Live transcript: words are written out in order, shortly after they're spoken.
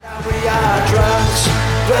We are drunks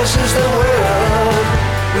versus the world.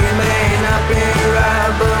 We may not be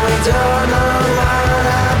right, but we don't know what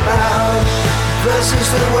about. Versus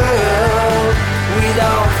the world. We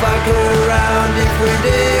don't fuck around. If we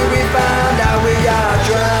did, we found out. We are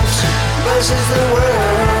drunks versus the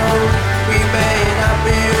world. We may not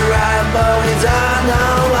be right, but we don't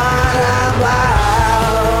know what about.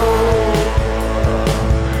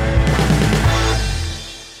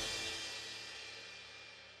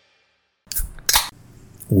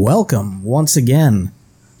 Welcome once again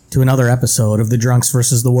to another episode of the Drunks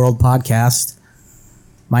vs. the World podcast.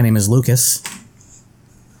 My name is Lucas.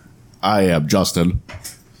 I am Justin.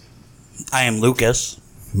 I am Lucas.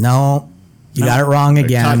 No, you got it wrong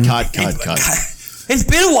again. Cut. It's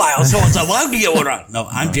been a while, so it's allowed to get one wrong. No,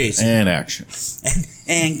 I'm Jason. And action.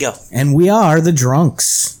 And go. And we are the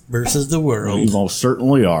Drunks. Versus the world. We most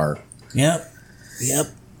certainly are. Yep.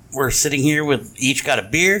 We're sitting here with each got a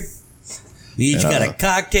beer. We each got a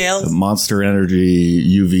cocktail. The Monster Energy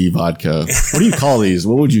UV vodka. What do you call these?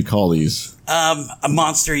 What would you call these? A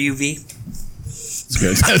Monster UV. It's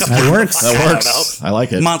good. That works. That I works. don't know. I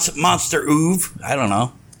like it. Monster Uve. I don't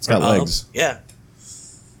know. It's got legs. Yeah.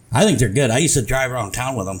 I think they're good. I used to drive around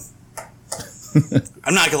town with them.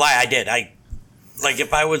 I'm not gonna lie, I did. Like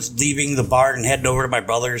if I was leaving the bar and heading over to my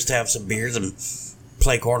brother's to have some beers and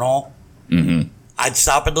play cornhole, I'd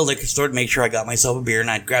stop at the liquor store to make sure I got myself a beer,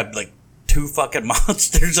 and I'd grab like 2 fucking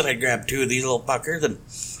Monsters, and I'd grab 2 of these little fuckers and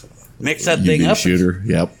mix that thing UV up. shooter.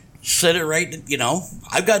 Yep. Set it right.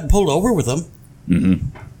 I've gotten pulled over with them,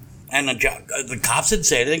 and the cops didn't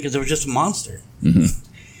say anything because it was just a Monster.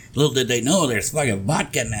 Little did they know there's fucking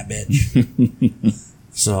vodka in that bitch.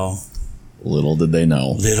 So Little did they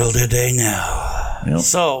know. little did they know. Yep.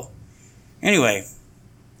 So anyway,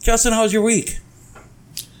 Justin, how's your week?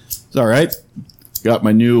 It's all right. Got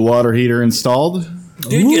my new water heater installed.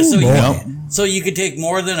 Dude, Ooh, so you could take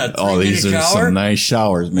more than a 3-minute Oh, these are shower? some nice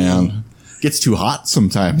showers, man. Gets too hot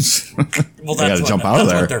sometimes. Well, I gotta jump out of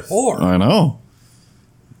there. That's what they're for. I know.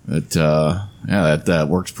 That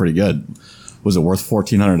works pretty good. Was it worth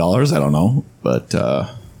 $1,400? I don't know, but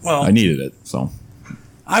Well, I needed it. So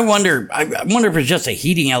I wonder if it's just a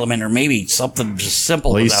heating element or maybe something just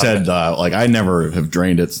simple. he about said, it. I never have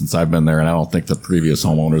drained it since I've been there, and I don't think the previous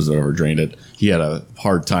homeowners have ever drained it. He had a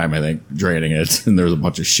hard time, I think, draining it, and there's a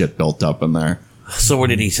bunch of shit built up in there. So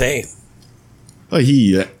what did he say? But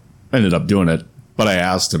he ended up doing it. But I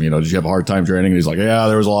asked him, did you have a hard time draining? And he's like, yeah,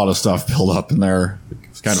 there was a lot of stuff built up in there.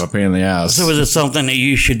 It's kind of a pain in the ass. So is it something that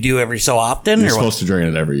you should do every so often? You're or supposed to drain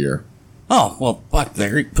it every year. Oh, well, fuck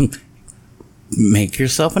there. Make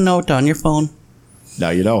yourself a note on your phone.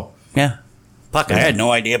 Now you know. Yeah. Fuck, I had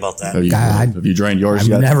no idea about that. Have you drained yours I've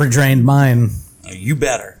yet? never drained mine. You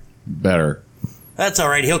better. Better. That's all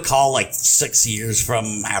right. He'll call like 6 years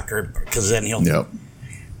from after, because then he'll... Yep.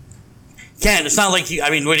 Can't. It's not like you...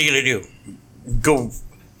 I mean, what are you going to do? Go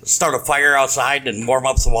start a fire outside and warm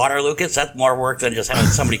up some water, Lucas? That's more work than just having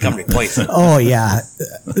somebody come replace it. Oh, yeah.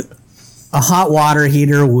 A hot water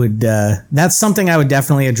heater would... that's something I would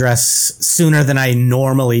definitely address sooner than I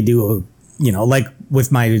normally do, like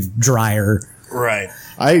with my dryer. Right.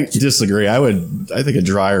 I disagree. I think a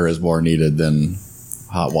dryer is more needed than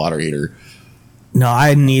hot water heater. No,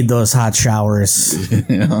 I need those hot showers.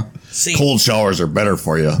 Yeah. See, Cold showers are better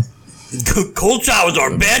for you. cold showers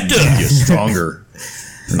are better. You're stronger.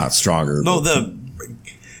 They're not stronger. No,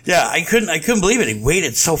 I couldn't believe it. He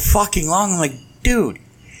waited so fucking long. I'm like, dude.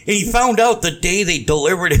 And he found out the day they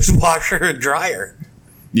delivered his washer and dryer.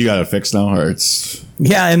 You got it fixed now, or it's...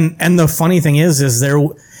 Yeah, and the funny thing is there...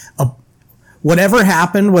 whatever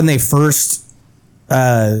happened when they first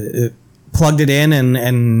plugged it in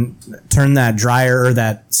and turned that dryer or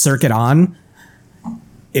that circuit on,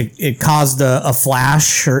 it caused a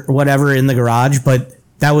flash or whatever in the garage, but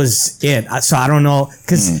that was it. So I don't know,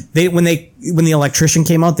 because when the electrician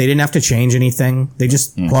came out, they didn't have to change anything. They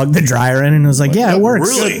just plugged the dryer in and it was like, yeah, it works.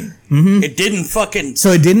 Really? It didn't fucking...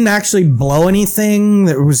 So it didn't actually blow anything.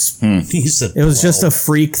 It was just a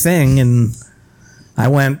freak thing, and I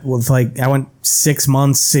went 6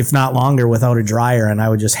 months, if not longer, without a dryer, and I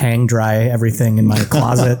would just hang dry everything in my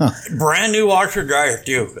closet. Brand new washer dryer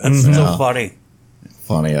too. That's so funny.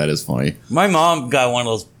 Funny, that is funny. My mom got one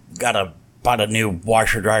of those. Bought a new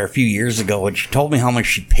washer dryer a few years ago, and she told me how much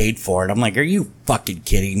she paid for it. I'm like, are you fucking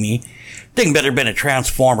kidding me? Thing better been a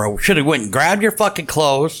transformer. Should have went and grabbed your fucking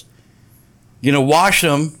clothes, washed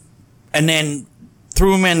them, and then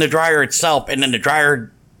threw them in the dryer itself, and then the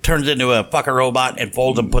dryer turns into a fucking robot and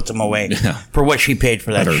folds and puts them away for what she paid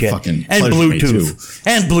for that Better shit. fucking And pleasure me, Bluetooth.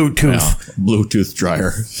 And Bluetooth. Yeah. Bluetooth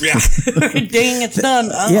dryer. Yeah. Dang, it's done.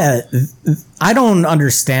 Yeah, I don't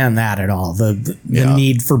understand that at all. The Yeah.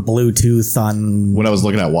 need for Bluetooth on. When I was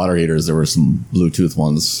looking at water heaters, there were some Bluetooth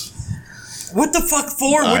ones. What the fuck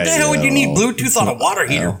for? What the hell would you need Bluetooth on a water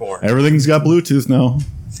heater for? Everything's got Bluetooth now.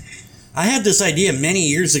 I had this idea many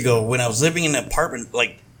years ago when I was living in an apartment,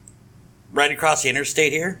 like, right across the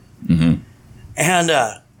interstate here. Mm-hmm. And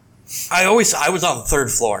I was on the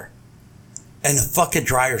 3rd floor. And the fucking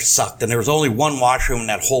dryer sucked. And there was only one washroom in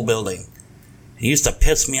that whole building. It used to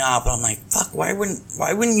piss me off. And I'm like, fuck, why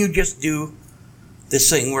wouldn't you just do this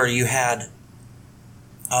thing where you had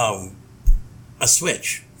a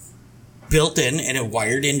switch built in and it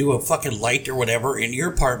wired into a fucking light or whatever in your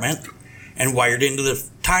apartment and wired into the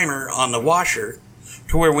timer on the washer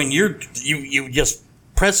to where when you just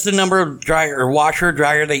press the number of dryer or washer or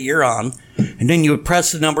dryer that you're on, and then you would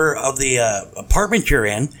press the number of the apartment you're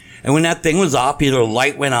in, and when that thing was off, either a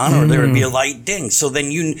light went on or there would be a light ding. So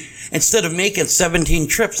then you, instead of making 17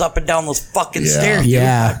 trips up and down those fucking stairs,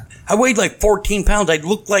 Yeah. I weighed like 14 pounds. I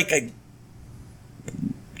looked like a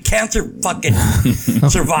cancer fucking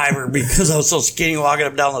survivor because I was so skinny walking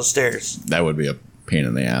up down those stairs. That would be a pain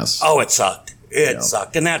in the ass. Oh, it sucked. It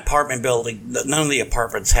sucked. In that apartment building, none of the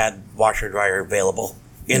apartments had washer dryer available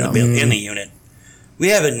in the unit. We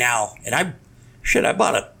have it now, and I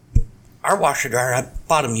bought our washer dryer. I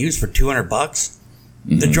bought them used for $200.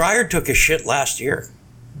 Mm-hmm. The dryer took a shit last year,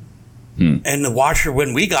 and the washer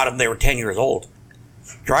when we got them, they were 10 years old.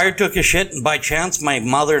 Dryer took a shit, and by chance, my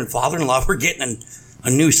mother and father-in-law were getting a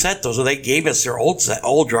new set. So they gave us their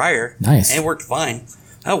old dryer. Nice. And it worked fine.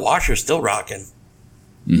 That washer's still rocking.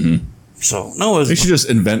 Mm-hmm. So, no, They should just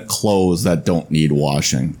invent clothes that don't need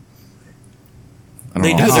washing. I don't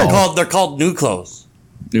they know do. how. They're called new clothes.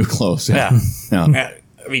 New clothes. Yeah. Yeah. Yeah.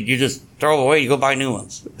 I mean, you just throw them away. You go buy new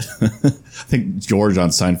ones. I think George on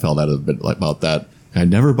Seinfeld had a bit about that. I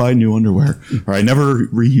never buy new underwear, or I never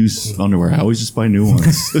reuse underwear. I always just buy new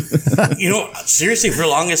ones. You know, seriously, for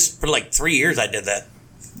like 3 years, I did that.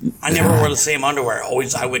 I never wore the same underwear.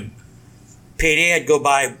 I would payday. I'd go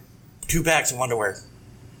buy 2 packs of underwear,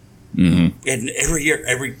 and every year,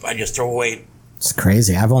 I just throw away. It's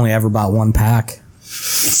crazy. I've only ever bought 1 pack.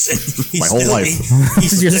 My whole life.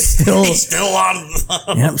 He's You're still-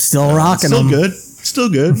 on. Yep, still rocking Still them. good. Still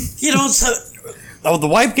good. You know, the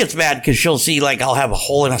wife gets mad because she'll see like I'll have a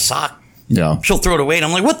hole in a sock. Yeah. She'll throw it away, and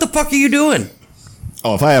I'm like, "What the fuck are you doing?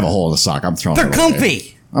 Oh, if I have a hole in the sock, I'm throwing They're it away.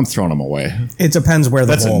 comfy." I'm throwing them away. It depends where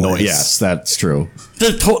the That's hole annoying. is. Yes, that's true.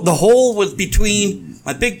 The hole was between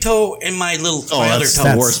my big toe and my my other that's toe.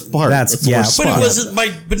 the worst part. that's- That's the yeah. worst But it spot. wasn't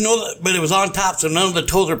but it was on top, so none of the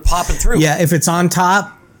toes are popping through. Yeah, if it's on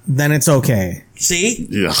top, then it's okay. See?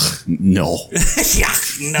 Ugh, no. Yeah,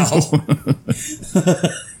 no.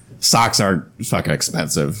 Socks aren't fucking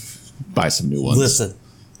expensive. Buy some new ones. Listen,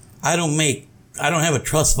 I don't have a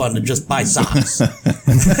trust fund to just buy socks.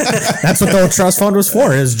 That's what the trust fund was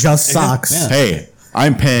for, is just socks. Yeah. Hey,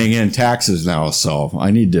 I'm paying in taxes now, so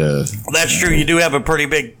I need to. That's true. You do have a pretty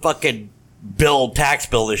big fucking tax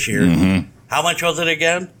bill this year. Mm-hmm. How much was it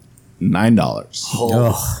again? $9.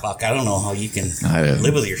 Oh, fuck. I don't know how you can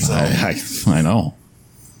live with yourself. I know.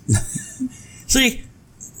 See,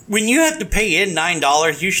 when you have to pay in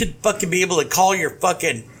 $9, you should fucking be able to call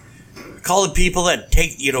the people that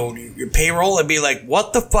take, your payroll and be like,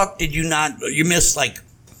 what the fuck did you missed like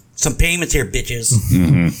some payments here, bitches.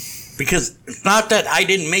 Mm-hmm. Because it's not that I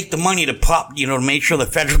didn't make the money to make sure the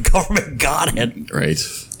federal government got it. Right.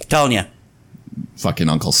 I'm telling you, Fucking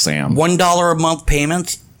Uncle Sam. $1 a month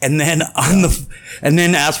payments. And then and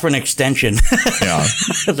then ask for an extension. Yeah.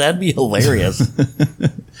 That'd be hilarious.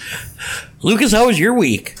 Lucas, how was your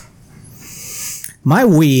week? My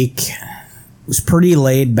week was pretty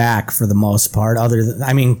laid back for the most part. I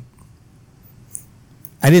didn't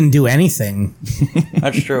do anything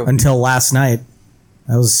That's true. until last night.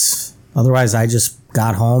 Otherwise I just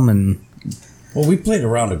got home and Well, we played a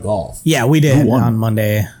round of golf. yeah, we did Who won? on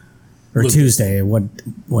Monday or Lucas. Tuesday,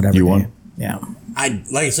 whatever. You day. won? Yeah.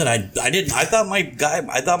 Like I said, I didn't. I thought my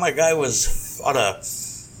guy was on a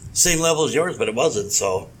same level as yours, but it wasn't.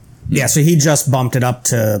 So, Yeah, so he just bumped it up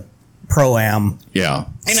to Pro-Am. Yeah.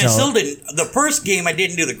 and I still didn't. The first game I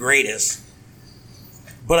didn't do the greatest,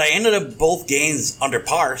 but I ended up both games under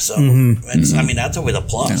par. So, that's always a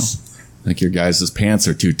plus. I think your guys' pants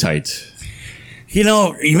are too tight.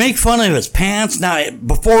 You make fun of his pants. Now,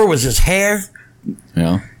 before it was his hair.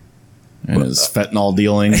 Yeah. And his fentanyl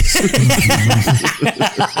dealings.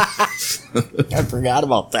 I forgot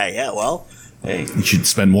about that. Yeah, well, Hey. You should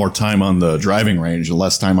spend more time on the driving range and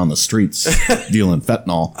less time on the streets dealing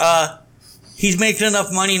fentanyl. He's making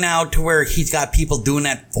enough money now to where he's got people doing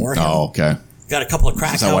that for him. Oh, okay. Got a couple of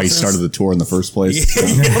crack Is that why he started the tour in the first place?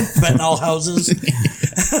 fentanyl houses.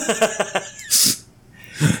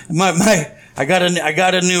 I got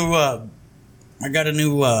a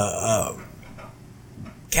new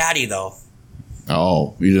caddy though.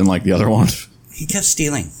 Oh, you didn't like the other one? He kept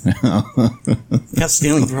stealing. Kept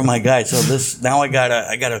stealing from my guy. So now I got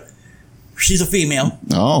a. She's a female.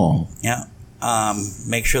 Oh, Yeah.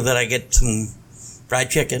 Make sure that I get some fried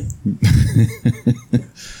chicken.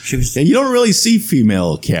 She was. yeah. You don't really see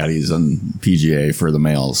female caddies on PGA for the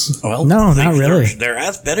males. Well, No, not really. Their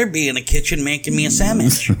ass better be in the kitchen making me a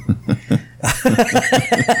sandwich.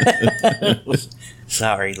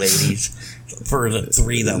 Sorry, ladies, for the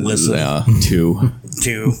 3 that listen. Yeah, 2.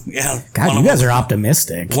 2, yeah. God, you guys are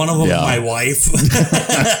optimistic. One of them, Yeah. my wife.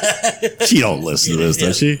 She don't listen to this,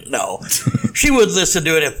 does she? No, she would listen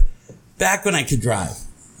to it if back when I could drive,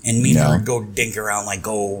 and me and her Yeah. would go dink around, like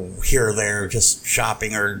go here or there, just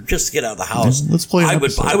shopping or just to get out of the house. Let's play an I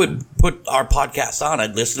episode. would put our podcast on.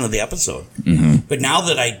 I'd listen to the episode. But now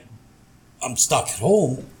that I'm stuck at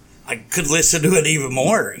home, I could listen to it even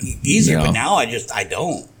more easier. Yeah. But now I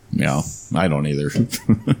don't. Yeah, I don't either.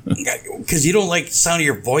 Because you don't like the sound of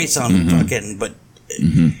your voice on fucking, but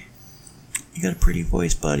you got a pretty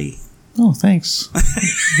voice, buddy. Oh, thanks.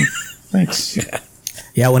 Thanks.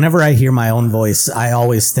 Yeah, whenever I hear my own voice, I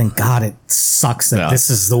always think, God, it sucks that Yeah. this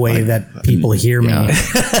is the way that people hear me. Yeah.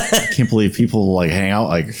 I can't believe people like hang out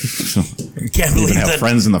like Can't believe even have that.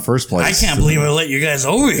 friends in the first I place. can't believe I let you guys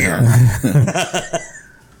over here.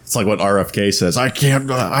 It's like what RFK says. I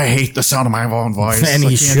can't. I hate the sound of my own voice. And I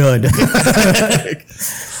he can't- should.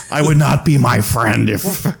 I would not be my friend if.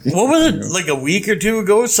 What was it? Like a week or two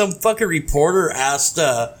ago, some fucking reporter asked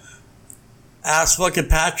fucking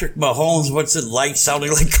Patrick Mahomes, "What's it like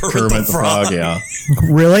sounding like Kermit the Frog?" Yeah.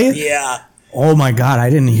 Really? Yeah, Oh my God, I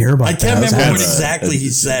didn't hear about I that. can't remember what That's exactly he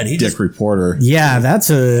said. He Dick just, reporter. Yeah,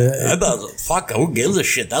 that's I thought, fuck, who gives a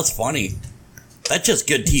shit? That's funny. That's just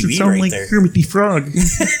good TV right there. Kermit the Frog.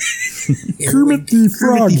 Kermit the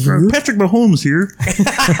Frog here. Patrick Mahomes here.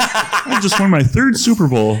 I just won my 3rd Super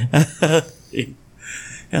Bowl.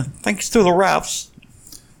 Yeah, thanks to the refs.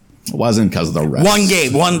 It wasn't because of the refs. One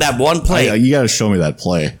game, one play. You got to show me that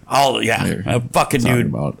play. Oh yeah, Here. a fucking Talking dude.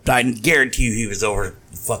 about- I guarantee you, he was over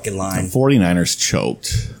the fucking line. 49ers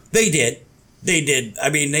choked. They did. I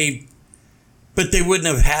mean, but they wouldn't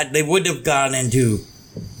have gone into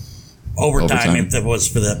overtime if it was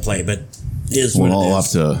for that play. But it is what Well, it I'll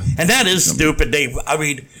is. have to. And that is stupid, Dave. I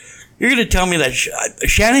mean, you're going to tell me that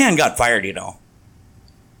Shanahan got fired, you know.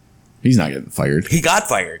 He's not getting fired. He got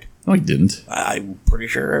fired. No, he didn't. I'm pretty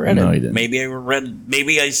sure I read No, it. he didn't. Maybe it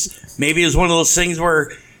was one of those things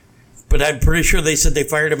where, but I'm pretty sure they said they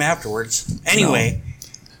fired him afterwards. Anyway,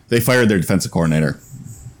 They fired their defensive coordinator.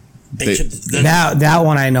 they should, That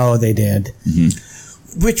one I know they did.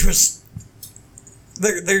 which was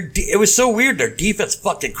it was so weird. Their defense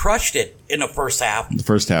fucking crushed it in the first half. The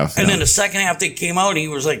first half. And yeah. then the second half, they came out and he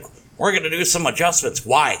was like, "We're going to do some adjustments."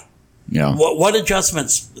 Why? Yeah. What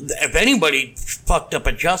adjustments? If anybody fucked up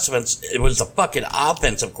adjustments, it was the fucking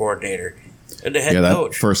offensive coordinator and the head Yeah, that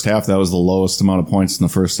coach. first half, that was the lowest amount of points in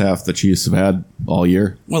the first half the Chiefs have had all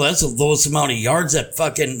year. Well, that's the lowest amount of yards that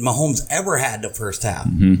fucking Mahomes ever had the first half.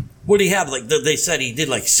 Mm-hmm. What did he have? Like they said, he did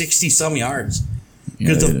like 60-some yards Yeah,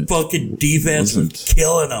 because the it fucking defense was wasn't-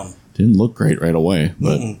 killing him. Didn't look great right away,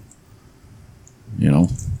 but, you know,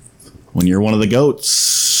 when you're one of the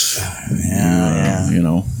GOATs, Yeah. you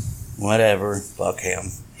know. Whatever. Fuck him.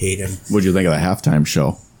 Hate him. What'd you think of the halftime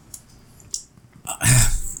show?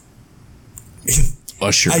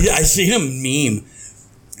 Usher. I seen a meme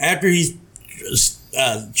after he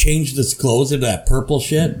changed his clothes into that purple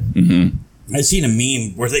shit. Mm-hmm. I seen a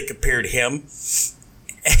meme where they compared him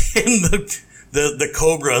and the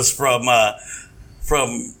Cobras from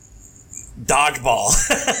Dodgeball.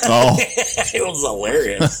 Oh, It was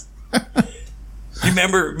hilarious. You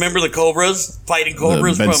remember the Cobras fighting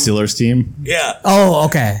Cobras Ben from Stiller's team. yeah. Oh,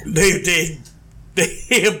 okay. They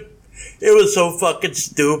it was so fucking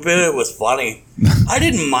stupid. It was funny. I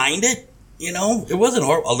didn't mind it. You know, it wasn't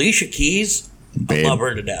horrible. Alicia Keys, Babe. I love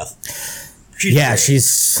her to death. Yeah, great.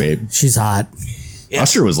 Babe. she's hot. Yeah.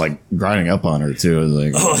 Usher was like grinding up on her too. I was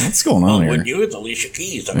like, what's going on here? When you, it's Alicia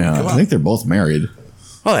Keys. I mean, Yeah, come I on. think they're both married.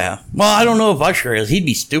 Oh yeah. Well, I don't know if Usher is. He'd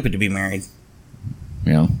be stupid to be married.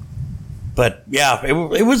 Yeah. But yeah, it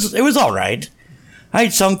was all right. I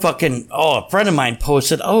had some fucking a friend of mine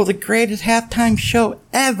posted, the greatest halftime show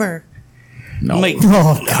ever. No. I'm like,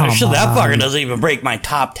 Oh, come that on. fucker doesn't even break my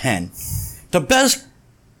top 10. The best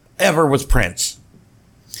ever was Prince.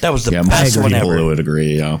 That was the Yeah, best most one people ever. would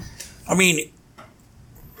agree. Yeah, I mean,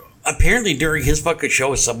 apparently during his fucking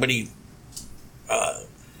show, somebody,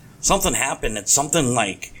 something happened and something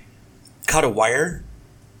like cut a wire.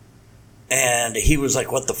 And he was like,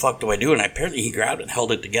 what the fuck do I do? And apparently he grabbed it and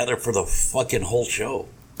held it together for the fucking whole show.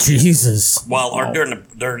 Jesus. Or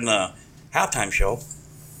during the halftime show.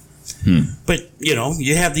 But,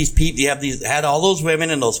 you have these people, had all those women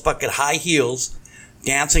in those fucking high heels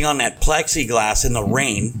dancing on that plexiglass in the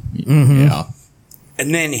rain. yeah.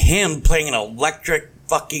 And then him playing an electric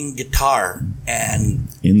fucking guitar. And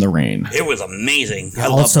In the rain. it was amazing. I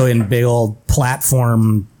Also loved in big old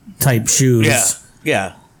platform type shoes. it.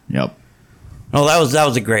 Yeah. Yep. No, that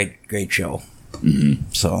was a great show.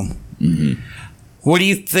 So, what do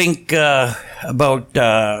you think about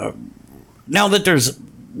now that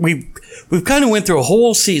we've kind of went through a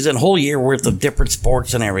whole season, whole year worth of different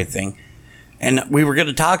sports and everything, and we were going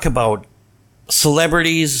to talk about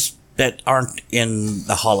celebrities that aren't in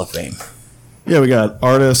the Hall of Fame. Yeah, we got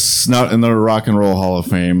artists not in the Rock and Roll Hall of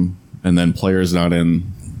Fame, and then players not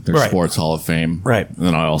in their Right. Sports Hall of Fame. Right. And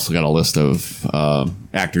then I also got a list of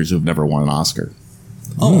actors who've never won an Oscar.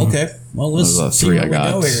 Oh, okay. Well, let's Those are the see three where I we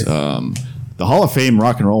go here. got. The Hall of Fame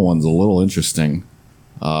Rock and Roll one's a little interesting.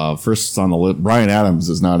 First on the list, Bryan Adams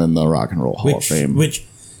is not in the Rock and Roll Hall of Fame.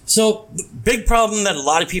 So Big problem that a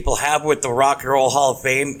lot of people have with the Rock and Roll Hall of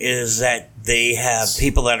Fame is that they have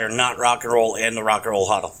people that are not rock and roll in the Rock and Roll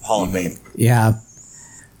Hall of Fame. Yeah.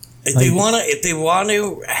 If they want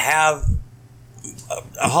to have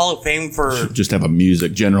a Hall of Fame for Just have a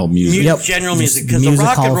general music. Yep. general Just music, because the Music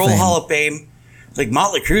Rock Hall and of Roll Fame. Hall of Fame, like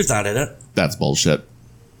Motley Crue's not in it. That's bullshit.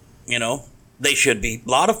 They should be. A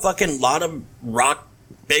lot of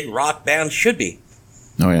big rock bands should be,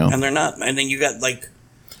 Oh yeah. and they're not. And then you got like,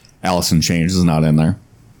 Alice in Chains is not in there.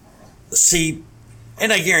 see,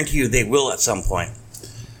 and I guarantee you they will at some point.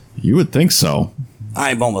 You would think so.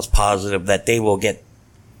 I'm almost positive that they will get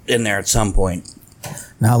in there at some point.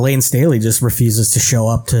 Now Lane Staley just refuses to show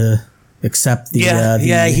up to accept the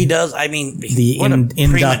He does. I mean, the what a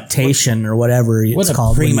induction or whatever What it's a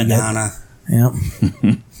called. when you prima get- donna. Yep.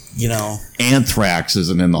 Anthrax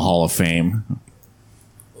isn't in the Hall of Fame.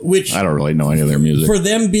 which I don't really know any of their music. for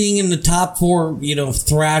them being in the top four,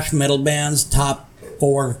 thrash metal bands, top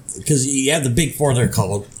four, because you have the big four they're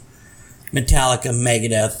called: Metallica,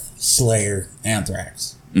 Megadeth, Slayer,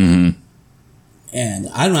 Anthrax. Mm-hmm. And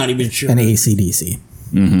I'm not even sure And AC/DC.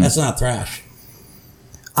 that's not thrash.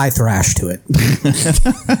 I thrash to it.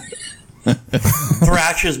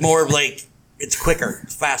 Thrash is more of like it's quicker,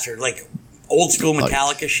 it's faster, like old school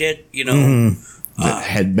Metallica shit.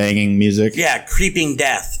 Headbanging music. Yeah, Creeping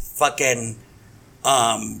Death, fucking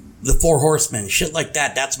the Four Horsemen, shit like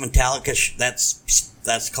that. That's Metallica.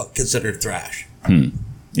 That's considered thrash.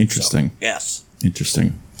 Interesting. Yes,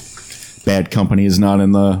 Interesting. Bad Company is not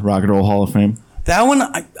in the Rock and Roll Hall of Fame. that one.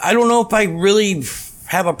 I don't know if I really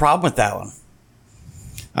have a problem with that one.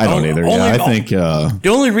 I don't either. only- Yeah, I think The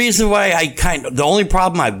only reason why the only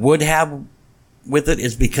problem I would have with it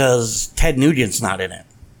is because Ted Nugent's not in it.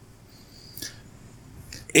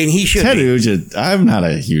 And he should Ted be. Nugent. I'm not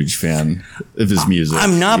a huge fan of his music.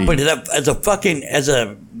 I'm not, but as a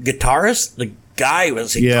guitarist, the guy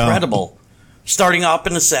was Yeah. incredible. Starting off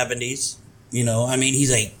in the 70s,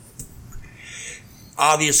 he's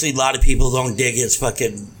obviously a lot of people don't dig his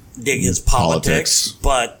politics,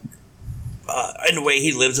 but in the way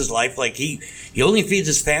he lives his life, like he only feeds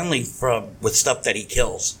his family with stuff that he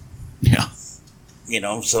kills. Yeah.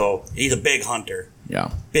 So he's a big hunter,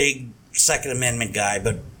 Yeah. big Second Amendment guy,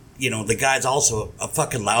 but the guy's also a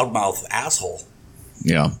fucking loudmouth asshole.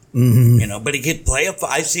 Yeah. But he could play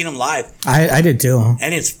I've seen him live, I did too.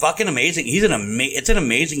 and it's fucking amazing. It's an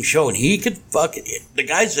amazing show, and he could the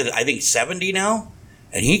guy's at, I think 70 now,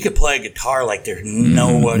 and he could play a guitar like there's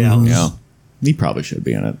no one else. Yeah. He probably should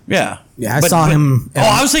be in it. Yeah. Yeah, I saw him.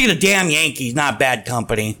 I was thinking of Damn Yankees, not Bad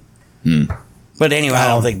Company. But anyway, I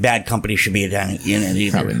don't think Bad Company should be in it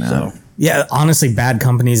either. Probably not. So. Yeah, honestly, Bad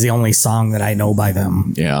Company is the only song that I know by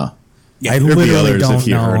them. Yeah. I There'd be literally others don't if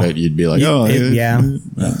you know. heard it, you'd be like, Yeah.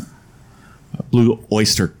 Blue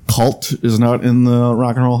Oyster Cult is not in the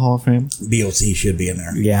Rock and Roll Hall of Fame. BOC should be in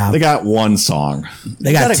there. Yeah. They got one song.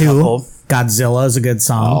 They got got a two. couple. Godzilla is a good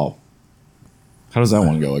song. Oh. How does that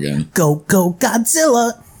one go again? Go, go,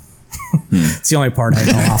 Godzilla. It's the only part I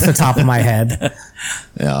know off the top of my head.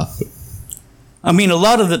 Yeah. I mean, a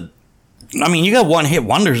lot of you got one hit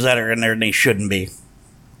wonders that are in there and they shouldn't be.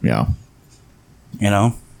 Yeah. You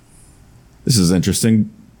know? This is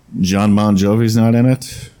interesting. John Bon Jovi's not in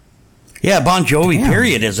it. Yeah, Bon Jovi, Damn.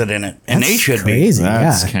 period, isn't in it. And they That's should crazy.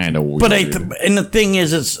 That's Yeah. kind of weird. be. And the thing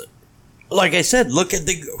is, it's like I said, look at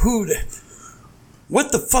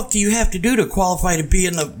what the fuck do you have to do to qualify to be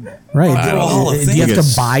in the Right. Rock and Roll Hall of Do Fame? you have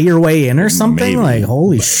to buy your way in or something? Maybe. Like,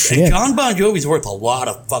 holy And shit. John Bon Jovi's worth a lot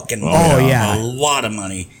of fucking money. Oh, yeah. A lot of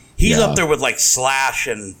money. He's Yeah. up there with like Slash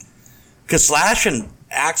because Slash and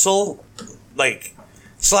Axl, like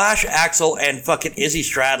Slash, Axl, and fucking Izzy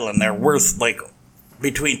Stradlin, they're worth like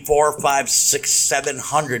between $400, $500, $600,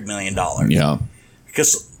 $700 million. Yeah.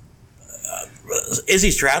 Because Izzy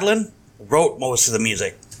Stradlin wrote most of the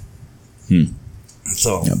music.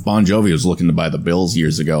 So Yeah, Bon Jovi was looking to buy the Bills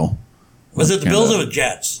years ago. was it the Kinda- Bills or the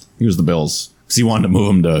Jets? He was the Bills because he wanted to move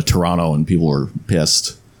him to Toronto, and people were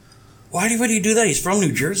pissed. Why would he do that? He's from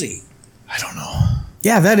New Jersey. I don't know.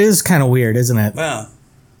 Yeah, that is kind of weird, isn't it? Yeah.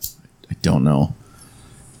 I don't know.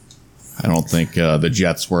 I don't think the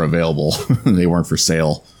Jets were available. They weren't for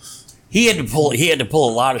sale. He had to pull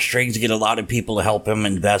a lot of strings to get a lot of people to help him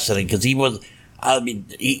invest in it because he wasn't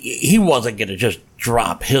going to just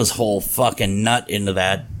drop his whole fucking nut into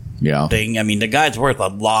that Yeah. thing. I mean, the guy's worth a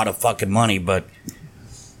lot of fucking money, but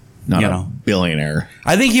Not you a know. billionaire.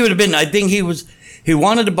 I think he would have been. I think he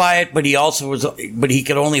wanted to buy it, but he also was. But he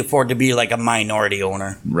could only afford to be like a minority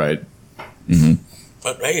owner. Right.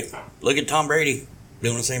 But hey, look at Tom Brady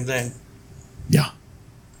doing the same thing. Yeah.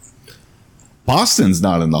 Boston's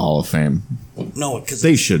not in the Hall of Fame. No, because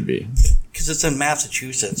They should be. it's in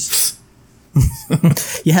Massachusetts.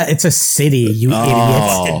 Yeah, it's a city, you idiot.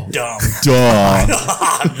 Fucking dumb. Duh.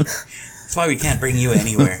 That's why we can't bring you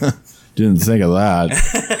anywhere. Didn't think of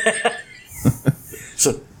that.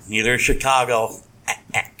 So neither is Chicago,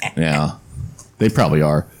 Yeah. They probably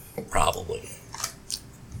are. probably.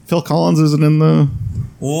 Phil Collins isn't in the.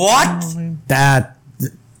 What?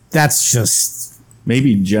 That's just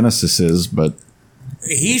Maybe Genesis is, but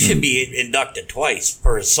He should be inducted twice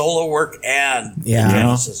for his solo work and Yeah.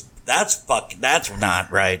 Genesis. That's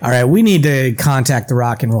not right. all right. We need to contact the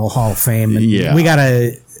Rock and Roll Hall of Fame, and Yeah.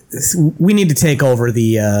 we need to take over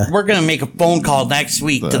the. We're gonna make a phone call next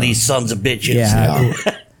week to these sons of bitches. Yeah,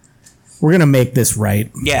 we're gonna make this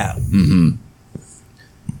right. Yeah.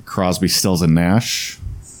 Crosby, Stills, and Nash.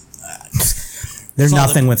 There's So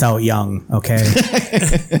nothing without Young. Okay.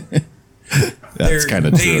 That's kind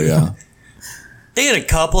of true, yeah. They had a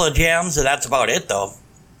couple of jams, and that's about it, though.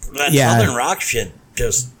 That Yeah. Southern rock shit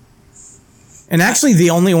just. And actually, the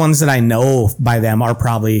only ones that I know by them are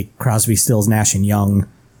probably Crosby, Stills, Nash, and Young.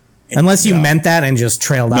 Unless you meant that and just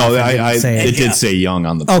trailed off. No, and didn't say it it. did say Young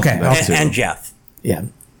on the. Okay, that okay. too. And Jeff. Yeah.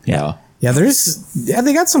 Yeah. Yeah,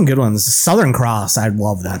 they got some good ones. Southern Cross, I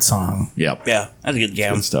love that song. Yep. Yeah, that's a good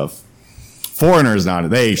jam. Good stuff. Foreigners not.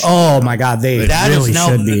 They. Oh my God, they That really is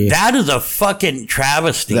should be. that is a fucking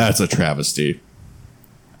travesty. That's a travesty.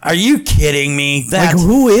 Are you kidding me? Like, That's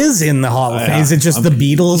who is in the Hall of Fame? Is it just the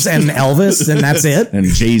Beatles and Elvis, and that's it? And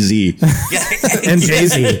Jay Z. And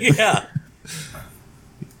Jay-Z. Yeah.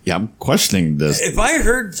 Yeah, I'm questioning this. If I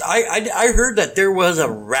heard, I heard that there was a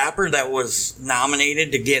rapper that was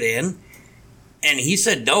nominated to get in, and he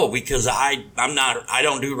said no because I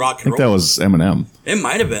don't do rock I and think that roll. was Eminem. It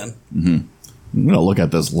might have been. I'm gonna look at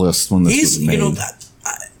this list when this He's was made. that.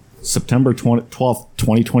 September 12th,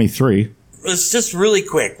 2023. It's just really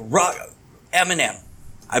quick. Eminem.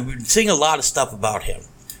 I've been seeing a lot of stuff about him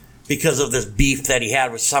because of this beef that he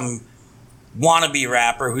had with some wannabe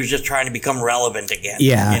rapper who's just trying to become relevant again.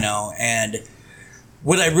 Yeah. And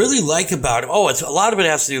what I really like about him, it's a lot of it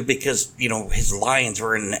has to do because, his Lions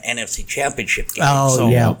were in the NFC Championship game. Oh,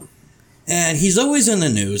 yeah. And he's always in the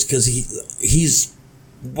news because he's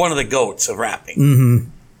one of the GOATs of rapping. Mm-hmm.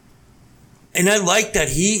 And I like that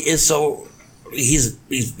he is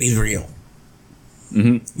he's real.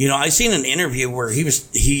 Mm-hmm. I seen an interview where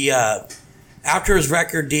he after his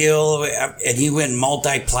record deal and he went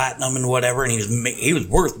multi-platinum and whatever, and he was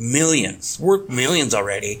worth millions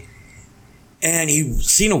already. And he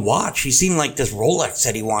seen a watch. He seen like this Rolex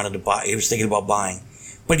that he wanted to buy. He was thinking about buying,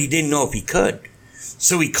 but he didn't know if he could.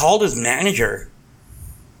 So he called his manager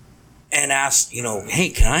and asked, hey,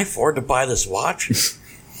 can I afford to buy this watch?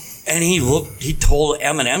 And he told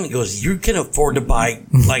Eminem, he goes, you can afford to buy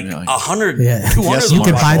like 100, Yeah. 200 Yes, of You them.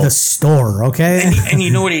 could buy the store, okay? And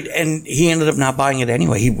you know what he ended up not buying it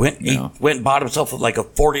anyway. He went and bought himself like a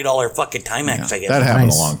 $40 fucking Timex, I guess. That happened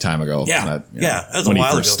Nice. a long time ago. Yeah. That's when a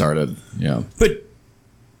while he first ago. started. Yeah. But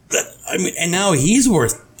and now he's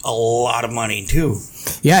worth a lot of money too.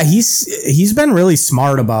 Yeah, he's been really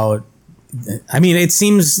smart about. I mean, it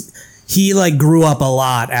seems he like grew up a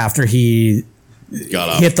lot after he Got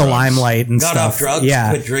off hit the drugs. limelight and Got stuff. off drugs, Yeah,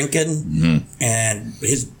 quit drinking, and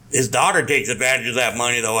his daughter takes advantage of that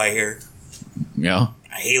money, though. I hear. Yeah.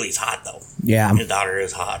 Haley's hot though. Yeah. His daughter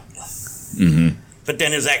is hot. But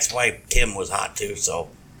then his ex-wife Kim was hot too. So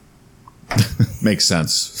Makes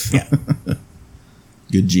sense. yeah.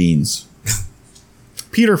 Good genes.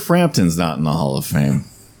 Peter Frampton's not in the Hall of Fame.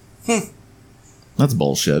 That's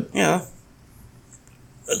bullshit. Yeah.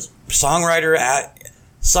 Songwriter,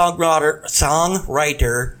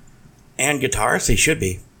 and guitarist, he should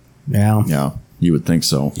be. Yeah. Yeah, you would think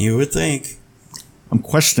so. You would think. I'm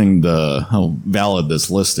questioning how valid this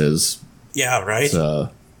list is. Yeah, right? It's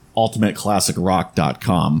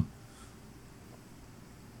ultimateclassicrock.com.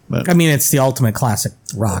 But I mean, it's the ultimate classic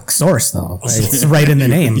rock source, though. It's right in the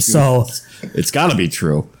name. So it's got to be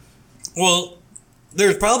true. Well,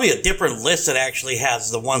 there's probably a different list that actually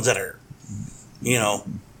has the ones that are,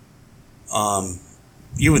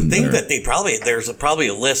 you would think that there's probably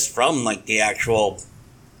a list from like the actual,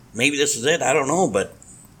 maybe this is it, I don't know, but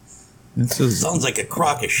It sounds like a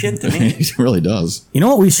crock of shit to me. It really does. you know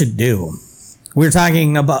what we should do? We were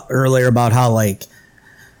talking about earlier about how like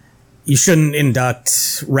you shouldn't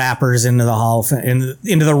induct rappers into the Hall of Fame,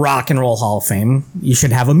 into the Rock and Roll Hall of Fame. You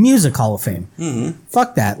should have a Music Hall of Fame.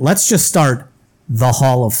 Fuck that. Let's just start the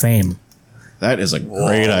Hall of Fame. That is a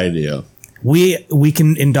great idea. We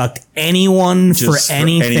can induct anyone Just for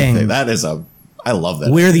anything. That is I love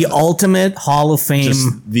that. We're the ultimate Hall of Fame.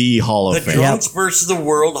 Just the Hall The of Fame. Drunks versus the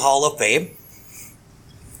World Hall of Fame.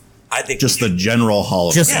 I think Just the general Hall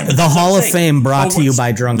of Just Fame. but the that's Hall what of I'm saying. Fame brought to you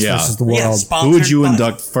by Drunks Yeah. versus the Yeah, World. sponsored Who would you by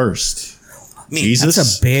induct first? me. Jesus?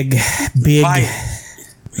 That's a big. Why?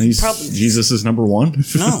 Probably- Jesus is number one?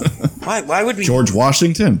 No. Why would we? George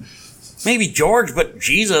Washington. Maybe George, but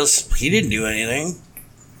Jesus, he didn't do anything.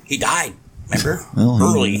 He died. Remember? Well,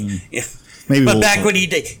 Early. Yeah. Maybe But we'll- back when he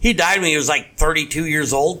died when he was like 32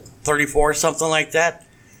 years old, 34, something like that.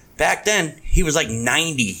 Back then, he was like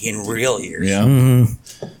 90 in real years. Yeah.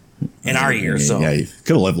 In our years. So, Yeah, he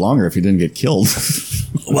could have lived longer if he didn't get killed.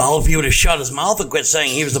 well, if he would have shut his mouth and quit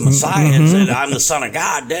saying he was the Messiah and said, "I'm the Son of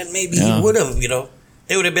God," then maybe Yeah. he would have.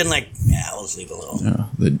 They would have been like, "Yeah, let's leave it alone."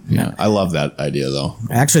 Yeah, I love that idea though.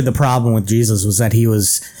 Actually, the problem with Jesus was that he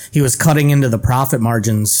was cutting into the profit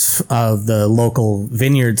margins of the local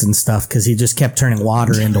vineyards and stuff because he just kept turning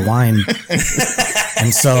water into wine,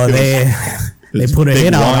 and so they put a big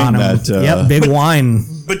hit out wine on him. that, Big wine.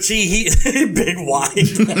 But see, he big wine,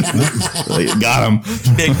 Got him.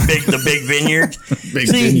 the big vineyard. Big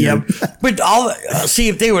See, vineyard. But see,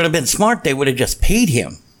 if they would have been smart, they would have just paid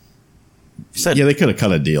him. Said, Yeah, they could have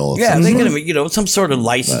cut a deal. yeah, they could have, some sort of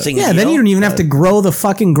licensing. Yeah, then you don't even have to grow the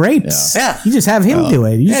fucking grapes. Yeah. You just have him do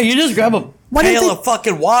it. You just- you just grab a Why didn't pail they- of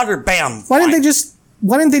fucking water, bam. why didn't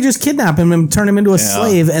they just kidnap him and turn him into a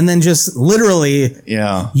slave and then just literally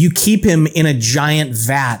Yeah. you keep him in a giant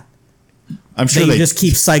vat I'm that sure you they just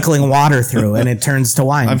keep cycling water through and it turns to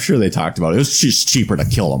wine. I'm sure they talked about it. It was just cheaper to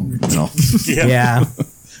kill him. Yeah.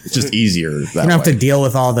 It's just easier that You don't have way. to deal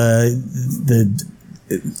with all the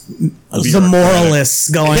moralists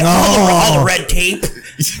going, all the oh, red tape.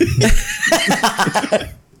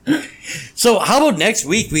 So how about next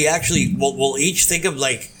week? We actually we'll each think of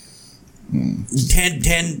like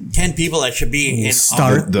 10 people that should be in.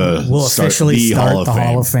 we'll officially start the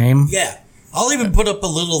Hall of Fame. Yeah, I'll even put up a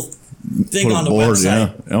little thing Put a on the board,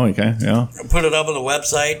 website. yeah. Oh, okay, yeah. Put it up on the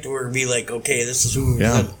website where it'd be like, okay, this is who.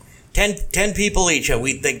 Yeah. 10 people each that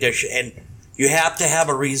we think there should, and you have to have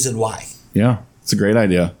a reason why. Yeah, it's a great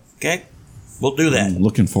idea. Okay, we'll do that. I'm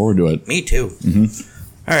looking forward to it. Me too.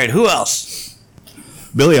 All right, who else?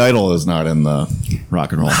 Billy Idol is not in the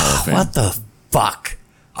Rock and Roll Hall of Fame. What the fuck?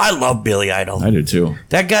 I love Billy Idol. I do too.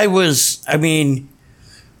 That guy was, I mean,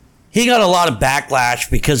 he got a lot of backlash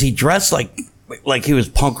because he dressed like he was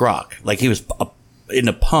punk rock, like he was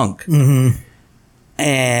into punk. Mm-hmm.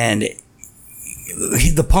 And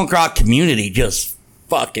the punk rock community just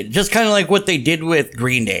fucking, just kind of like what they did with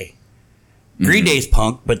Green Day. Green Day's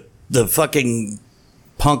punk, but the fucking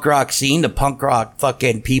punk rock scene, the punk rock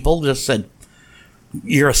fucking people just said,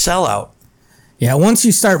 you're a sellout. Yeah, once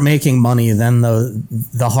you start making money, then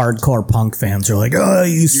the hardcore punk fans are like, oh,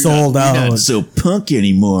 you sold out. You're not so punk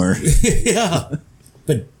anymore. Yeah.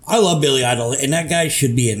 But I love Billy Idol, and that guy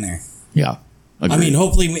should be in there. Yeah. I mean,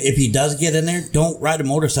 hopefully, if he does get in there, don't ride a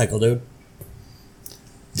motorcycle, dude.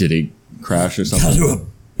 Did he crash or Got something? into a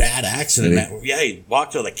bad accident. Did Yeah, he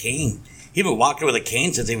walked with a cane. He'd been walking with a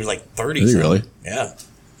cane since he was like 30. Did he so- really? Yeah.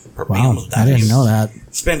 He Wow, almost I died. didn't know that.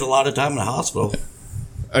 Spent a lot of time in the hospital.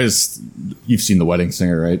 You've seen The Wedding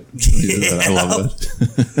Singer, right? I love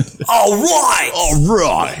it. All right. All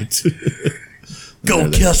right. Go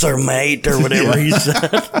kiss her, mate, or whatever he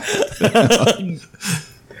said.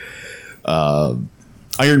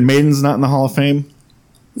 Iron Maiden's not in the Hall of Fame.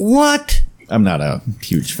 What? I'm not a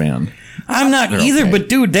huge fan. I'm not They're either, okay. but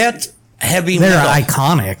dude, that's heavy They're metal.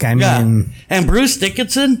 iconic. I Yeah. mean, And Bruce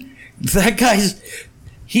Dickinson, that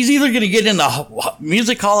he's either going to get in the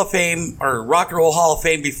Music Hall of Fame or Rock and Roll Hall of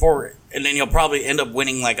Fame before, and then he'll probably end up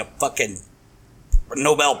winning like a fucking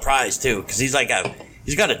Nobel Prize too, because he's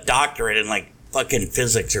got a doctorate in like fucking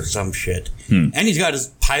physics or some shit, and he's got his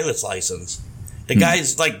pilot's license. The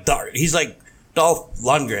guy's like he's like Dolph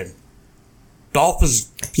Lundgren. Dolph is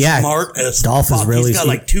Yeah, smart as Dolph is fuck. really He's got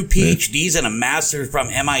smart. like 2 PhDs and a master's from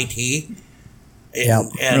MIT. Yep.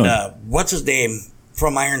 And Really? what's his name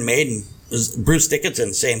from Iron Maiden? Is Bruce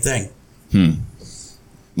Dickinson, same thing.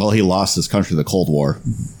 Well, he lost his country the Cold War.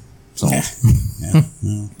 So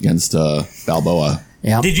against Balboa.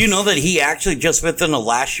 yeah. Did you know that he actually just within the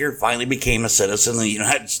last year finally became a citizen of the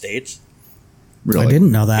United States? Really? I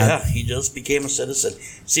didn't know that. Yeah, he just became a citizen.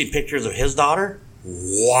 See pictures of his daughter?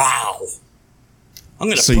 Wow. I'm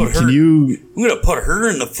gonna So put her. can you? I'm gonna put her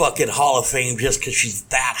in the fucking Hall of Fame just because she's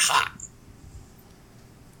that hot.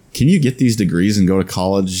 Can you get these degrees and go to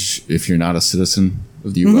college if you're not a citizen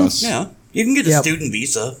of the U.S.? Yeah, you can get a Yep. student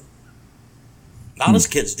visa. Not as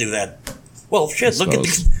kids do that. Well, shit. Look at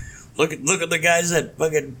suppose. look at the guys that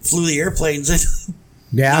fucking flew the airplanes in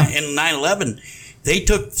Yeah. 9/11. They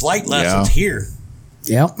took flight lessons Yeah. here.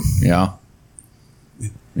 Yep. Yeah.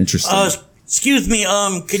 Interesting. Excuse me.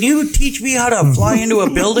 Can you teach me how to fly into a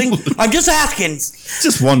building? I'm just asking.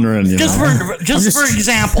 just wondering. You Just know. for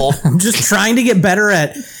example. I'm just trying to get better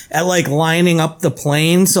at like lining up the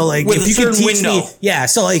plane. So like With if a you could certain teach window. me, yeah.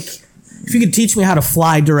 So like if you could teach me how to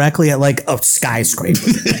fly directly at like a skyscraper,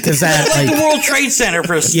 because that Like the like World Trade Center,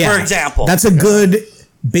 for example. that's a good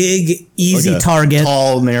big easy Like a target.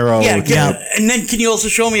 Tall, narrow. yeah, Yeah. and then can you also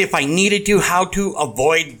show me if I needed to how to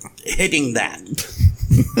avoid hitting that?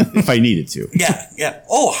 if I needed to. Yeah, yeah.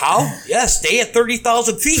 Oh, how? Yeah, stay at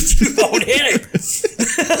 30,000 feet. You won't hit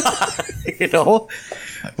it. You know,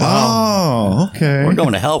 Oh, okay. we're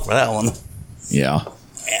going to hell for that one. Yeah.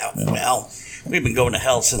 Yeah, well, we've been going to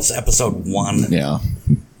hell since episode 1. Yeah.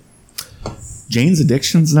 Jane's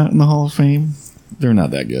Addiction's not in the Hall of Fame. They're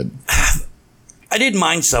not that good. I didn't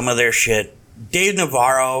mind some of their shit. Dave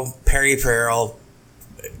Navarro, Perry Farrell.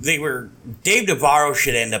 Dave Navarro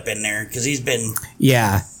should end up in there because he's been,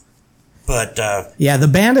 Yeah. but Yeah, the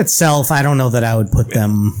band itself, I don't know that I would put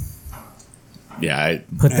them Yeah. I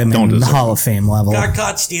in don't the deserve Hall of Fame level. Got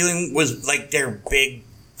Caught Stealing was like their big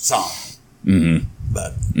song. Mm-hmm.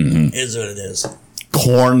 But is what it is.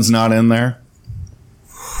 Corn's not in there.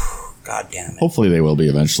 God damn it. Hopefully they will be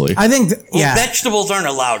eventually. I think, Well, yeah, vegetables aren't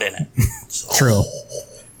allowed in it. So, true.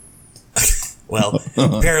 well,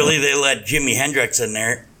 apparently they let Jimi Hendrix in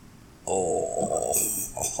there. Oh.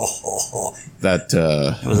 That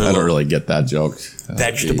I don't really get that joke.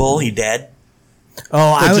 Vegetable, he dead? Oh,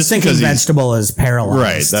 I was just thinking because he's- vegetable is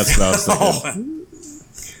paralyzed. Right. That's what I was thinking.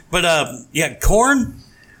 But, yeah, Korn,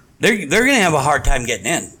 they're going to have a hard time getting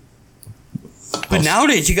in. But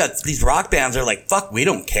nowadays, you got these rock bands that are like, fuck, we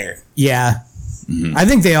don't care. Yeah. I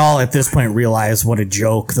think they all at this point realize what a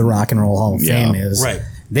joke the Rock and Roll Hall of Yeah. Fame is. Right.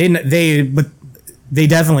 But they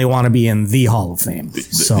definitely want to be in the Hall of Fame.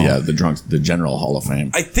 So Yeah, the General Hall of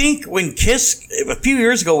Fame. I think when Kiss, a few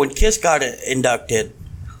years ago, when Kiss got inducted,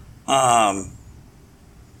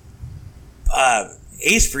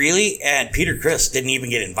 Ace Frehley and Peter Criss didn't even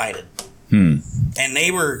get invited. And they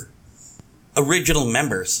were original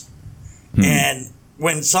members. And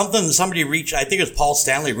when somebody reached, I think it was Paul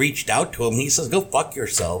Stanley reached out to him, he says, go fuck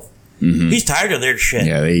yourself. He's tired of their shit.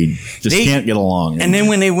 Yeah, they just can't get along. And then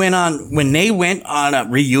when they went on a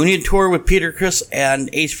reunion tour with Peter Criss and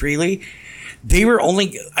Ace Frehley, they were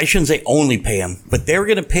I shouldn't say only pay him, but they were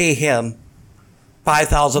going to pay him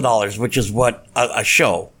 $5,000, which is what a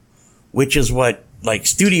show, which is what like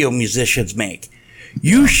studio musicians make.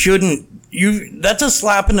 That's a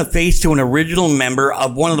slap in the face to an original member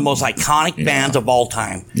of one of the most iconic bands of all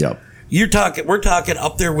time. Yep. We're talking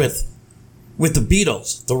up there with the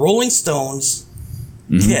Beatles, the Rolling Stones,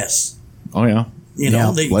 Kiss. Oh yeah. You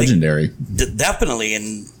know, Yeah. Legendary. definitely.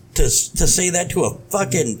 And to say that to a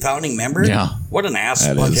fucking founding member, Yeah. what an bunch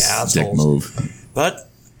That of is a dick assholes. move. But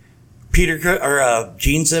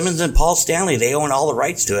Gene Simmons and Paul Stanley, they own all the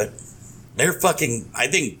rights to it. They're fucking. I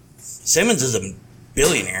think Simmons is a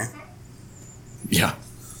billionaire. Yeah.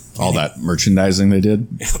 All that merchandising they did.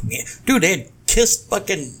 Dude, they had Kiss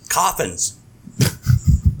fucking coffins.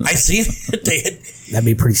 I seen it. They had. that'd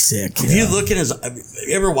be pretty sick. If you look at have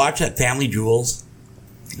you ever watched that Family Jewels?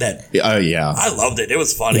 That Yeah. I loved it. It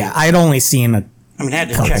was funny. Yeah, I'd only seen a I mean, I had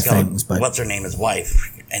to couple check things, out but- what's her name, his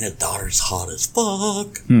wife, and his daughter's hot as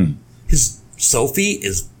fuck. His Sophie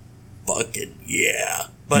is fucking yeah,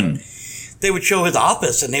 but they would show his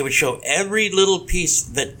office, and they would show every little piece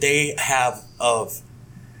that they have of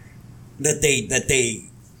that they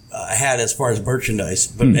had as far as merchandise.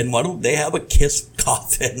 But and what they have a Kiss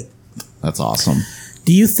coffin. That's awesome.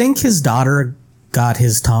 Do you think his daughter got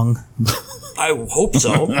his tongue? I hope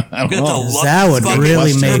so. That would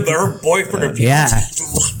really make her boyfriend. Yeah.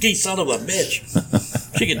 Lucky son of a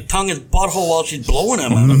bitch. She can tongue his butthole while she's blowing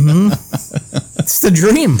him. It's the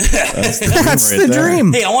dream. That's the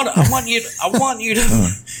dream. Hey, I want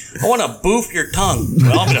to boof your tongue.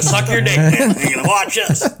 Well, I'm gonna suck your dick. Man. You're gonna watch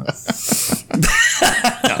this.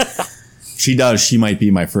 She does. She might be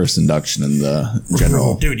my first induction in the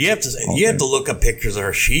general. Dude, you have to look up pictures of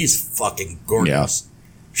her. She's fucking gorgeous. Yeah.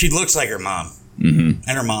 She looks like her mom, and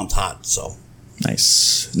her mom's hot. So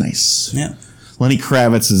Nice. yeah, Lenny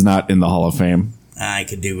Kravitz is not in the Hall of Fame. I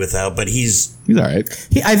could do without, but he's He's all right.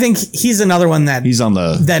 I think he's another one that He's on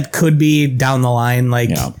the that could be down the line. Like,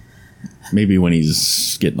 yeah. Maybe when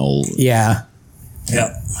he's getting old. yeah.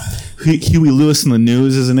 Huey Lewis in the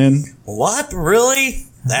News isn't in. What really?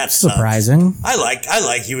 That's Surprising. nuts. I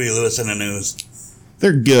like Huey Lewis in the News.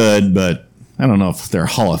 They're good, but I don't know if they're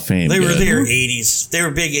Hall of Fame. They were good. their 80s. They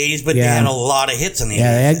were big 80s, but they Yeah. had a lot of hits in the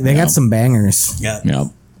Yeah, 80s. they got some bangers. Yeah. Yeah.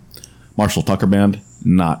 Marshall Tucker Band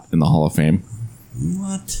not in the Hall of Fame.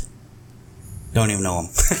 What? Don't even know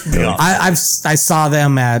them. I saw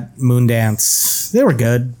them at Moondance. They were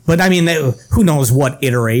good, but I mean, who knows what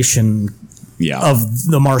iteration Yeah. of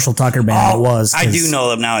the Marshall Tucker Band it was? I 'cause- do know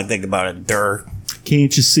them now. I think about it. Durr.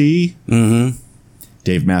 Can't you see? Mm-hmm.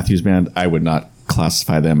 Dave Matthews Band. I would not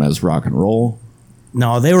classify them as rock and roll.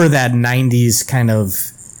 No, they were that '90s kind of.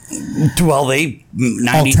 Well, they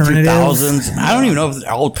 90s, Alternative? 2000s. I don't even know if it's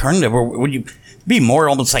alternative or would you be more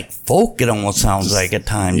almost like folk? It almost sounds like at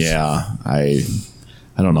times. Yeah. I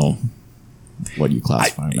don't know what you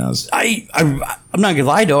classify them as. I'm not gonna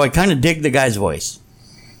lie though. I kind of dig the guy's voice.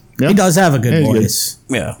 Yeah. He does have a good Yeah, he's good. voice.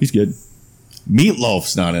 Yeah, He's good.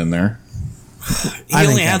 Meatloaf's not in there. he I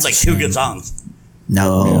only think had that's like a 2 shame. good songs,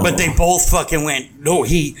 No, but they both fucking went. No,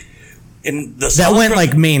 he in the that song went from-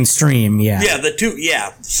 like mainstream. Yeah, yeah, the two,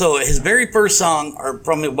 yeah. So his very first song, or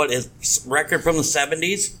from his record from the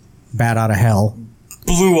 70s, Bat Out of Hell.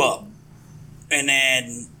 blew up, and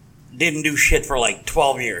then didn't do shit for like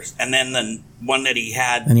 12 years, and then the one that he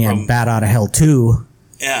had, And he had from, Bat Out of Hell 2,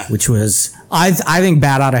 yeah, which was I think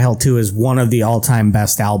Bat Out of Hell 2 is one of the all-time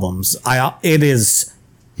best albums. It is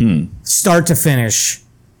start to finish.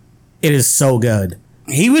 It is so good.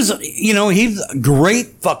 he was, he's a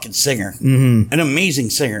great fucking singer, an amazing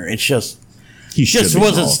singer. It's just He should just be in the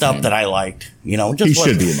wasn't Hall of stuff Fame. that I liked, He just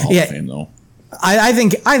should be in the Hall Yeah. of Fame, though. I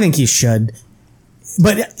think he should,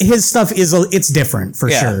 but his stuff it's different for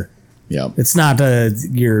Yeah. sure. Yeah. It's not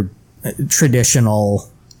your traditional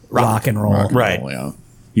rock and roll. Rock and Right. roll, yeah.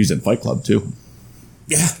 He was in Fight Club, too.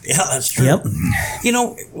 yeah, that's true. Yep.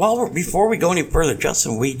 Before we go any further,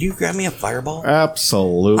 Justin, will you grab me a Fireball?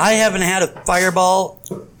 Absolutely. I haven't had a Fireball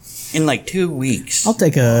in like 2 weeks. I'll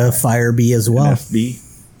take a Fire Bee as well. FB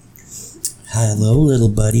Hello, little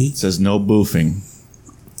buddy. says no boofing.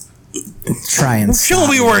 Try and Show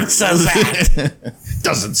me where it says that.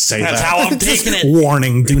 Doesn't say That's that. how I'm taking it.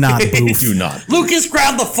 warning: do not boof. Do not. Lucas,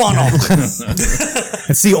 grab the funnel.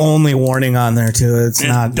 It's the only warning on there too. It's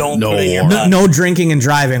not Don't No put it in your warning. butt. no drinking and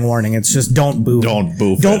driving warning. It's just don't boof. Don't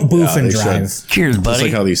boof Don't it. boof Yeah, and they should. drive. Cheers, It's buddy.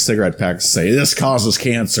 like how these cigarette packs say, this causes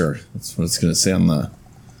cancer. That's what it's going to say on the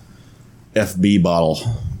FB bottle.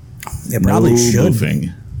 It probably no should.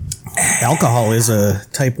 boofing. Alcohol is a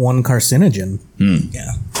type 1 carcinogen.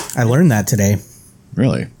 Yeah. I learned that today.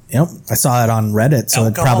 Really? Yep, I saw it on Reddit, so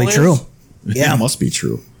it's Alcohol probably is? true. Yeah, it must be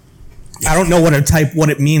true. I don't know what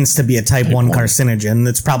it means to be a type 1 1. carcinogen.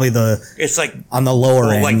 It's probably It's like on the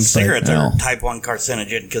lower end. like but- cigarettes no. are type 1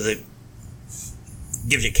 carcinogen because it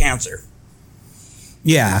gives you cancer.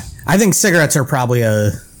 Yeah, I think cigarettes are probably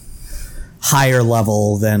a higher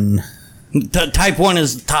level than. Type 1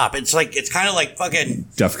 is top. It's kind of like fucking.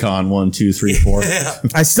 DEFCON 1, 2, 3, 4.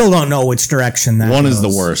 I still don't know which direction that. One is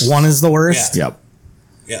goes. the worst. One is the worst. Yep.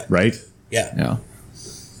 Yeah. Right? Yeah. Yeah.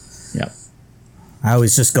 Yep. I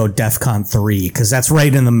always just go DEFCON 3 because that's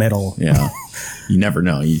right in the middle. Yeah. You never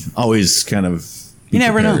know. You always kind of. be You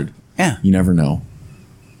never know. prepared. Yeah. You never know.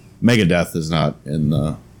 Megadeth is not in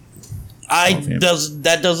the.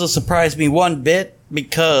 That doesn't surprise me one bit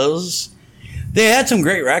because they had some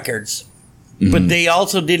great records, but they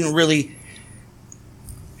also didn't really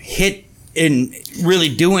hit and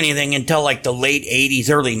really do anything until like the late 80s,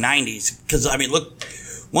 early 90s. Because, I mean, look,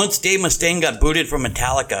 once Dave Mustaine got booted from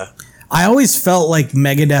Metallica, I always felt like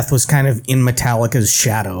Megadeth was kind of in Metallica's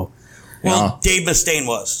shadow. well, Dave Mustaine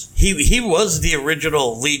was. He was the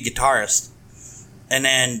original lead guitarist. and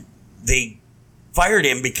then they fired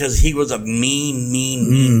him because he was a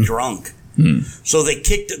mean drunk. So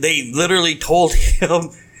they literally told him,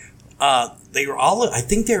 they were all, I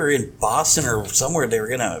think they were in Boston or somewhere, they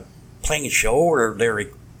were playing a show or they were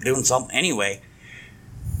doing something. Anyway,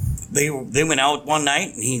 they went out one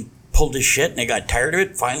night and he pulled his shit and they got tired of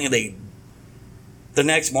it. Finally, the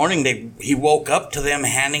next morning he woke up to them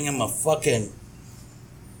handing him a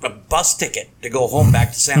bus ticket to go home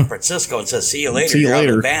back to San Francisco and says, see you later. See you You're out of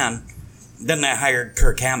later. the band. Then they hired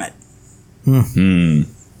Kirk Hammett.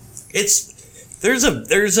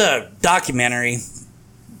 There's a documentary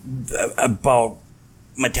about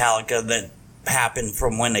Metallica that happened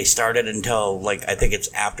from when they started until like I think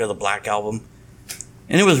it's after the Black Album,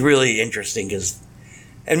 and it was really interesting because,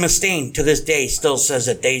 and Mustaine to this day still says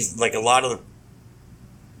that they like a lot of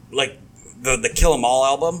the Kill 'Em All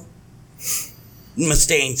album.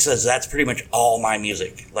 Mustaine says that's pretty much all my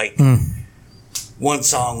music. Like one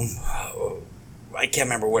song, I can't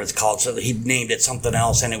remember what it's called, so he named it something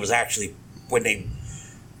else, and it was actually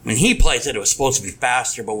when he plays it, it was supposed to be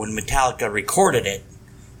faster, but when Metallica recorded it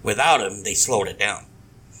without him, they slowed it down.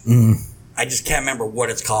 I just can't remember what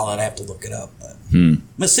it's called. I'd have to look it up. But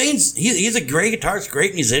Mustaine's he's a great guitarist,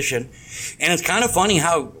 great musician, and it's kind of funny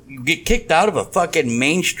how you get kicked out of a fucking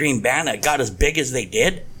mainstream band that got as big as they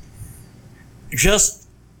did, just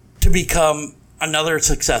to become another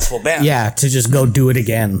successful band. Yeah, to just go do it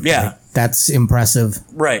again. Yeah. Like, that's impressive.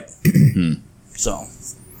 Right. So.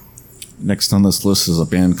 Next on this list is a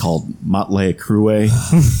band called Motley Crue.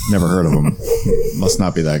 Never heard of them. Must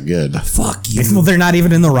not be that good. Fuck you. Well, they're not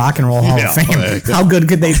even in the Rock and Roll Hall of Fame. How good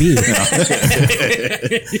could they be?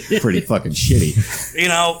 Pretty fucking shitty. You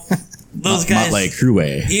know, those guys. Motley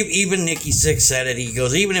Crue. Even Nikki Sixx said it. He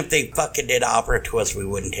goes, even if they fucking did opera to us, we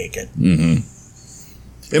wouldn't take it.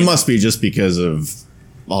 It must be just because of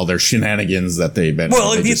all their shenanigans that they've been.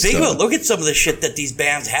 Well, if you think about it, look at some of the shit that these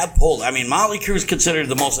bands have pulled. I mean, Motley Crue is considered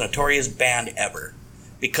the most notorious band ever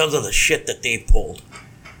because of the shit that they've pulled.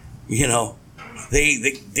 You know,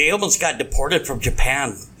 they almost got deported from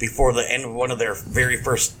Japan before the end of one of their very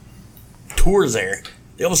first tours there.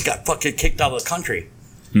 They almost got fucking kicked out of the country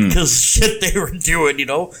because shit they were doing, you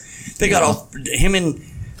know. They got all, him and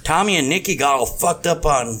Tommy and Nikki got all fucked up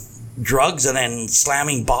on drugs and then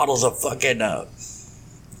slamming bottles of fucking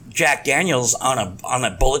Jack Daniels on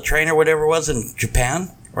a bullet train or whatever it was in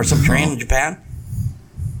Japan, or some train in Japan,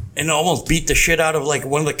 and almost beat the shit out of like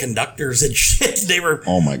one of the conductors and shit. They were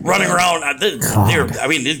running around.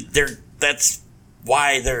 That's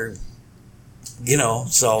why they're, you know,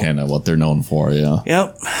 so kind of what they're known for. Yeah.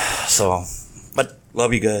 Yep. So, but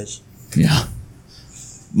love you guys. Yeah.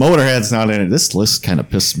 Motorhead's not in it. This list kind of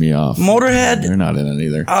pissed me off. Motorhead, they're not in it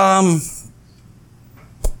either.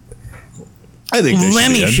 I think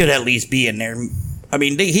Lemmy should at least be in there. I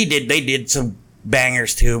mean, they did some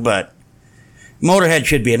bangers too, but Motorhead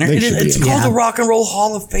should be in there. It's called the Rock and Roll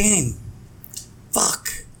Hall of Fame. Fuck.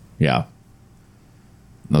 Yeah.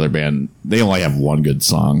 Another band. They only have one good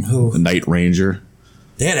song. Who? The Night Ranger.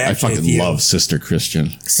 They had I fucking love Sister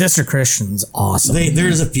Christian. Sister Christian's awesome.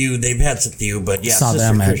 There's a few. They've had some few, but yeah, saw Sister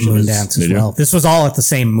them at Christian Moondance as well. This was all at the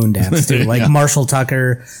same Moondance too. Like Marshall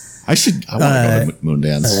Tucker. I want to go to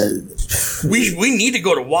Moondance. We need to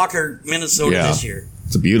go to Walker, Minnesota this year.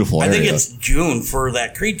 It's a beautiful area. I think it's June for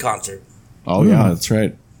that Creed concert. Oh yeah, that's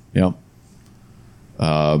right. Yep.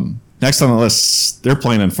 Next on the list, they're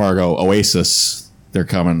playing in Fargo. Oasis. They're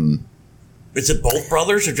coming. Is it both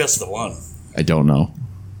brothers or just the one? I don't know.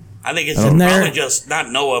 I think it's probably just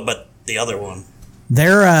not Noah, but the other one.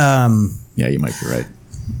 They're yeah, you might be right.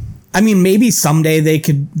 I mean, maybe someday they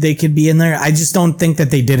could be in there. I just don't think that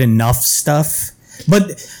they did enough stuff.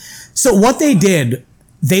 But so what they did,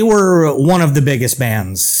 they were one of the biggest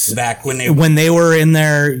bands back when they were in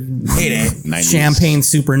their heyday, Champagne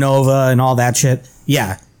Supernova and all that shit.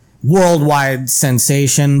 Yeah, worldwide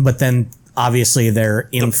sensation. But then obviously they're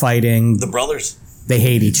infighting. The brothers, they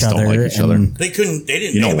hate each other. Don't like each other. They couldn't. They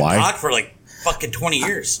didn't. You know they haven't why? talked for like fucking 20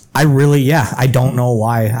 years. I don't know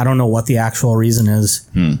why. I don't know what the actual reason is.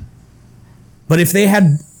 But if they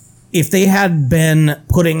had been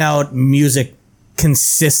putting out music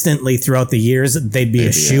consistently throughout the years, they'd be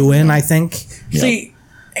a shoe-in, I think. Yep. See,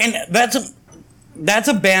 and that's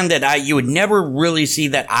a band that you would never really see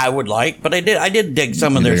that I would like, but I did dig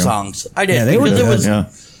some of their songs. I did. Yeah, they were good.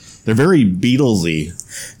 They're very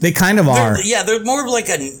Beatlesy. They kind of are. They're more of like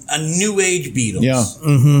a new age Beatles. Yeah.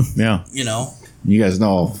 Yeah. You know. You guys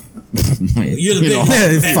know. You're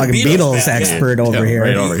the big fucking Beatles expert over here.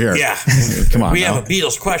 Right over here. Yeah. Come on. We have a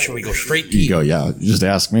Beatles question. We go straight to you. Go, yeah. Just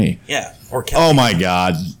ask me. Yeah. Or Kelly. Oh my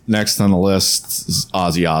God. Next on the list is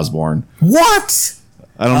Ozzy Osbourne. What?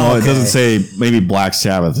 I don't know. It Okay. doesn't say. Maybe Black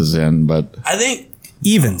Sabbath is in, but I think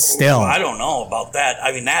Even still, I don't know about that.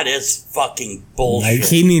 I mean, that is fucking bullshit. like,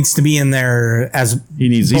 he needs to be in there as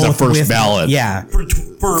he's a both first with- ballot. Yeah,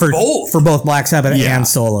 for both. for both Black Sabbath Yeah. and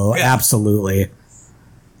Solo. Yeah. Absolutely.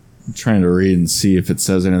 I'm trying to read and see if it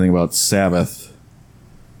says anything about Sabbath.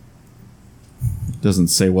 It doesn't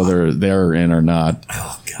say whether they're in or not.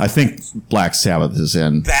 Oh, God. I think Black Sabbath is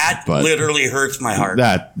in. That but literally hurts my heart.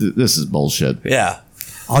 this is bullshit. Yeah.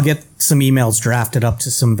 I'll get some emails drafted up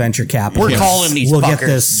to some venture capital. We're calling these We'll fuckers. get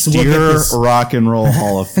this. We'll get Dear this. Rock and Roll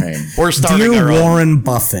Hall of Fame. We're starting Dear our own. Warren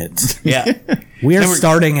Buffett, Yeah. we are And we're-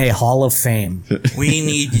 starting a Hall of Fame. We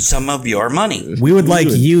need some of your money. We would like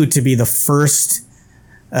you to be the first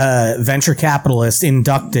venture capitalist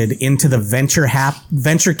inducted into the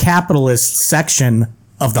venture capitalist section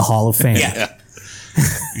of the Hall of Fame. Yeah.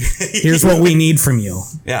 Here's what we need from you.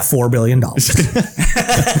 Yeah. $4 billion.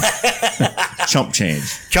 Chump change.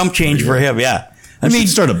 Chump change for him, yeah. I mean,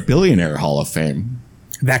 start a billionaire Hall of Fame.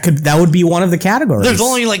 That would be one of the categories. There's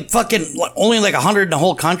only like 100 in the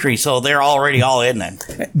whole country, so they're already all in then.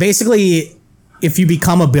 basically, if you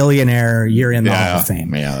become a billionaire, you're in the Hall of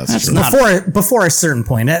Fame. Yeah, that's true. not- Before a certain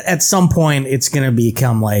point, at some point, it's going to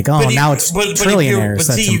become like, oh, now it's trillionaires. But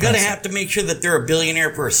That's see, you got to impressive. have to make sure that they're a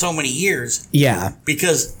billionaire for so many years Yeah,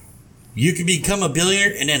 because you can become a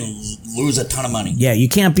billionaire and then lose a ton of money. yeah. You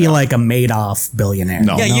can't be like a Madoff billionaire.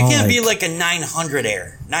 No. Yeah, you know, can't like- be like a 900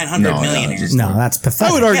 No, millionaire. just- No, that's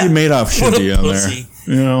pathetic. I would argue Yeah. Madoff should What a be in pussy.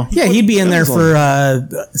 there. You know? Yeah, he'd be in there Depends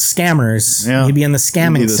for scammers. Yeah. He'd be in the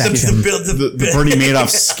scamming He'd be the- section. The Bernie Madoff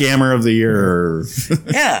Scammer of the Year. Or,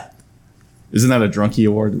 Yeah. isn't that a drunkie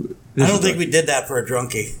award? I don't think we did that for a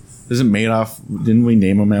drunkie. Isn't Madoff? Didn't we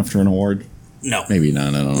name him after an award? No. Maybe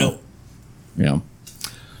not. I don't know. No. Yeah.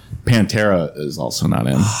 Pantera is also not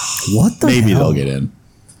in. What the Maybe hell? they'll get in.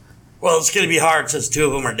 Well, it's going to be hard since two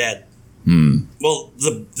of them are dead. Well,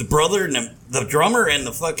 the brother and the drummer and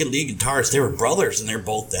the fucking lead guitarist, they were brothers and they're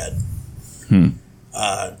both dead.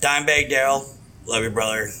 Dimebag Darrell, love your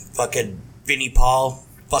brother. Fucking Vinnie Paul,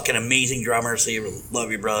 fucking amazing drummer, so you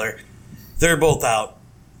love your brother. They're both out.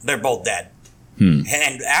 They're both dead.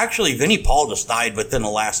 And actually, Vinnie Paul just died within the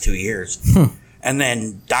last 2 years. And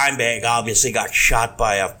then Dimebag obviously got shot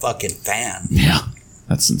by a fucking fan. Yeah.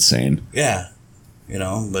 That's insane. Yeah. You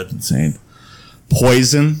know, but Insane.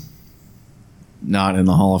 Poison, not in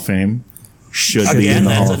the Hall of Fame. Should be in again, the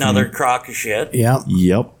that's Hall of another Fame. crock of shit. Yeah.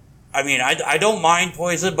 Yep. I mean, I don't mind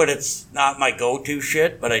Poison, but it's not my go-to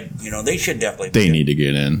shit. But they should definitely. They need to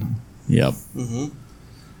get in. Yep.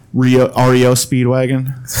 REO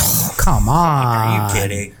Speedwagon. Oh, come Are on. you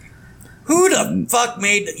kidding? Who the fuck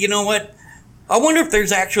made? You know what? I wonder if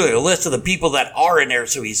there's actually a list of the people that are in there,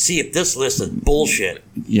 so we see if this list is bullshit.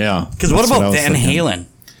 Yeah. Because what that's I about was Van thinking.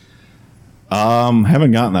 Halen?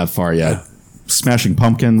 Haven't gotten that far yet. Smashing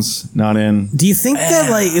Pumpkins, not in. Do you think that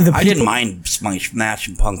like the people, I didn't mind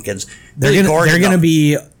Smashing Pumpkins. they're Billy gonna, Corgan, they're gonna though.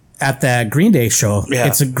 be at that Green Day show? Yeah.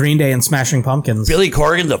 It's a Green Day and Smashing Pumpkins. Billy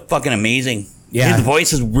Corgan's a fucking amazing. Yeah. His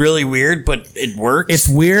voice is really weird, but it works. It's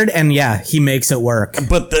weird, and yeah, he makes it work.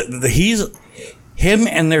 But him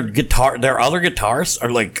and their other guitarists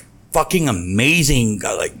are like fucking amazing.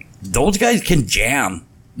 Like those guys can jam.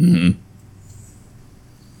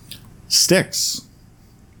 Sticks.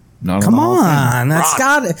 Not in Come the Hall of Fame. on, that's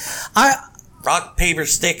Rock. got. Rock, paper,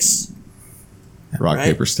 sticks. Rock, Right?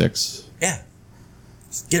 paper, sticks. Yeah.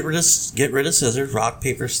 Get rid of scissors. Rock,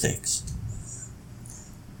 paper, sticks.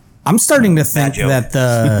 I'm starting to think joke. that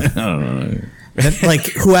that like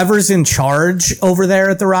whoever's in charge over there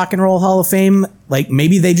at the Rock and Roll Hall of Fame, like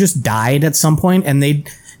maybe they just died at some point, and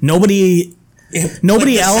nobody Like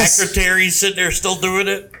the else. secretary's sitting there still doing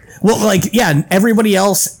it. Well, like, yeah, everybody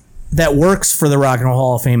else that works for the Rock and Roll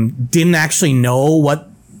Hall of Fame didn't actually know what,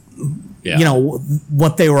 Yeah.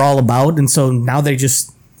 what they were all about. And so now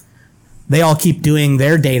they all keep doing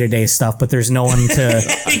their day-to-day stuff, but there's no one to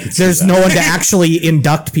actually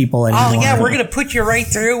induct people anymore. Oh yeah, we're gonna put you right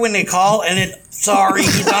through when they call, and then sorry,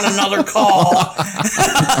 he's on another call.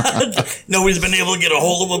 Nobody's been able to get a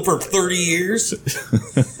hold of him for 30 years.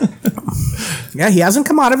 Yeah, he hasn't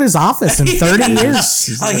come out of his office in 30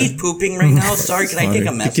 years. Oh, he's pooping right now. Sorry, can I take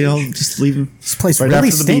a message? Just leave him. This place Right really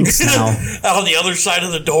after the beep. stinks now. On the other side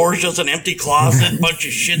of the door is just an empty closet, bunch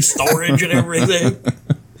of shit storage and everything.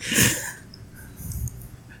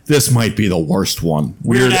 This might be the worst one.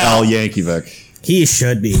 Weird Weird Al. Al Yankovic. He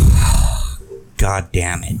should be. God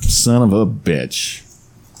damn it. Son of a bitch.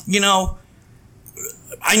 You know,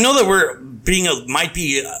 I know that we're being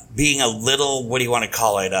a little, what do you want to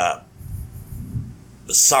call it,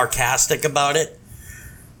 sarcastic about it.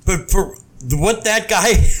 But for what that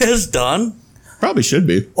guy has done, Probably should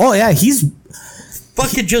be. Oh yeah, he's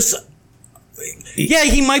Fucking just. Yeah,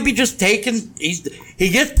 he might be just taking. He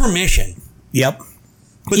gets permission. Yep.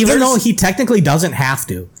 But Even there's- though he technically doesn't have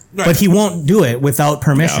to, Right. but he won't do it without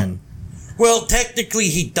permission. Well, technically,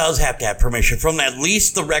 he does have to have permission from at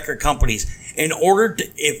least the record companies in order to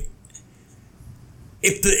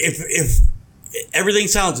if everything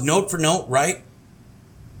sounds note for note right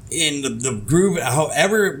in the groove,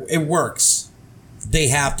 however it works, he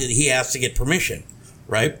has to get permission,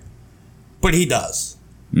 right? But he does,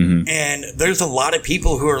 and there's a lot of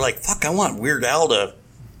people who are like, "Fuck, I want Weird Al to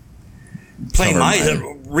play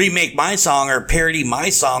remake my song or parody my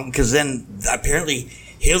song," because then apparently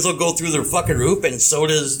his will go through the fucking roof, and so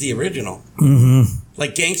does the original.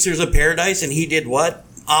 Like Gangsters of Paradise, and he did what?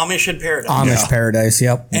 Amish in Paradise. Amish Paradise.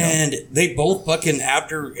 Yep. And they both fucking,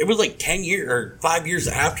 after, it was like 10 years or 5 years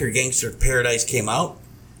after Gangsters of Paradise came out,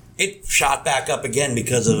 it shot back up again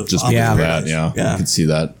because of Just Amish because of that, Paradise. yeah. You can see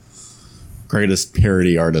that. Greatest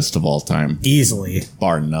parody artist of all time, Easily.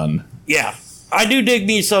 bar none. Yeah. I do dig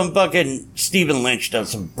me some fucking Stephen Lynch does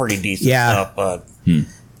some pretty decent Yeah. stuff, but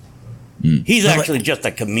he's actually just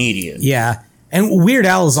a comedian. Yeah. And Weird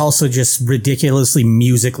Al is also just ridiculously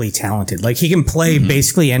musically talented. Like he can play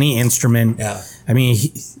basically any instrument. Yeah. I mean,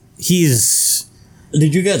 he's.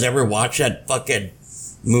 Did you guys ever watch that fucking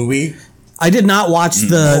movie? I did not watch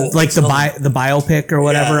the No, it's the biopic or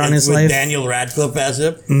whatever Yeah, on his with life. Daniel Radcliffe as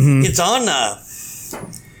it. It's on.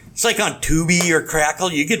 It's like on Tubi or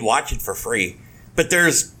Crackle. You could watch it for free, but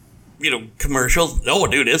there's commercials. Oh,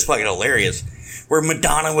 dude, it's fucking hilarious. Where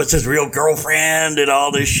Madonna was his real girlfriend and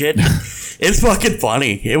all this shit. It's fucking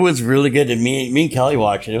funny. It was really good, and me and Kelly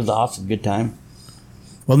watched it. It was an awesome, good time.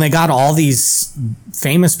 Well, they got all these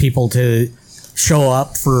famous people to show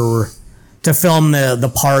up to film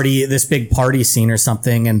the party, this big party scene or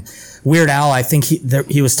something. And Weird Al, I think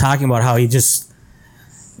he was talking about how he just,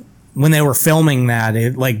 when they were filming that,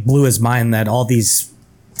 it like blew his mind that all these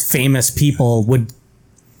famous people would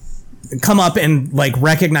come up and like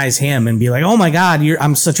recognize him and be like, "Oh my God,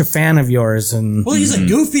 I'm such a fan of yours." And Well, he's a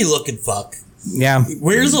goofy looking fuck. yeah,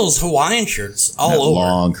 Wears those Hawaiian shirts all That over.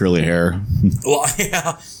 long curly hair. Well,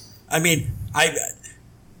 yeah. I mean,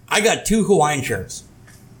 I got 2 Hawaiian shirts.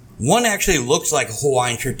 One actually looks like a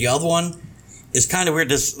Hawaiian shirt. The other one is kind of weird.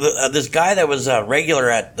 This guy that was a regular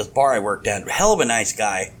at this bar I worked at, hell of a nice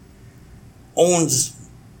guy, owns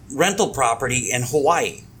rental property in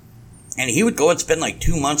Hawaii. And he would go and spend like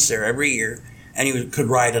 2 months there every year, and he could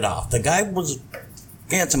ride it off. The guy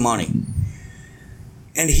had some money.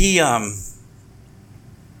 And he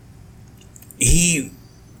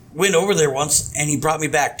went over there once, and he brought me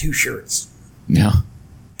back 2 shirts. Yeah.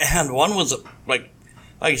 And one was like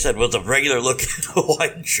I said, was a regular looking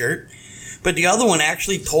Hawaiian shirt, but the other one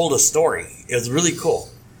actually told a story. It was really cool.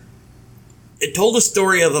 It told a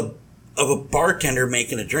story of a bartender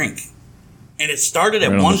making a drink, and it started at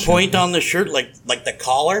Right on one the shirt. point on the shirt, like the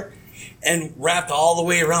collar, and wrapped all the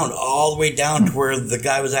way around, all the way down to where the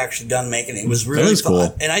guy was actually done making it. It was really is fun,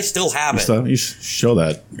 cool. and I still have it. So you should show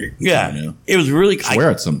that. Yeah, it was really.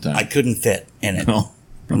 Wear it sometime. I couldn't fit in it. No.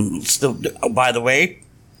 I'm still. Oh, by the way,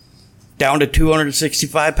 down to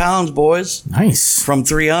 265 pounds, boys, nice. from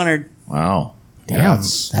 300. Wow. Damn,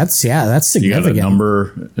 That's that's you got a significant.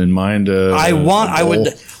 number in mind.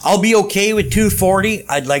 I'll be okay with 240.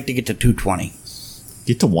 I'd like to get to 220.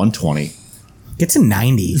 Get to 120. Get to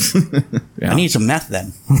 90. Yeah. I need some meth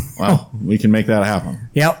then. Well, we can make that happen.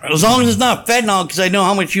 Yep. As long as it's not fentanyl, because I know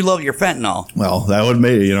how much you love your fentanyl. Well, that would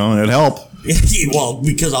make it'd help. Well,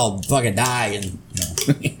 because I'll fucking die and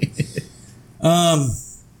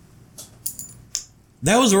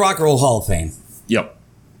that was the Rock and Roll Hall of Fame. Yep.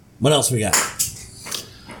 What else we got?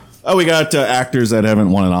 Oh, we got actors that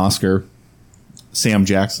haven't won an Oscar. Sam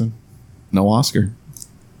Jackson, no Oscar.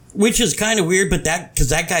 Which is kind of weird, but because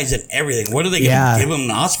that guy's in everything. What are they going to Yeah. give him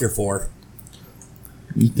an Oscar for?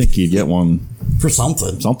 You'd think he'd get one. For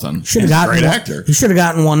something. Something. Should have He's a gotten great one- actor. He should have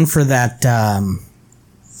gotten one for that. A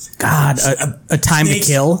Time Snakes.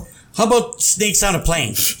 to Kill. How about Snakes on a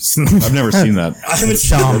Plane? I've never seen that. I haven't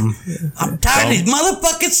seen Dumb. I'm tired of these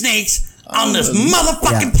motherfucking snakes on this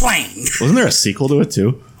motherfucking plane. Wasn't there a sequel to it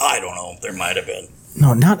too? I don't know. There might have been.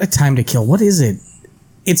 No, not A Time to Kill. What is it?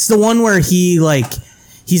 It's the one where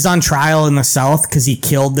he's on trial in the South because he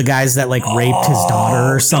killed the guys that raped his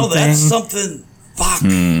daughter or something. No, that's something. Fuck.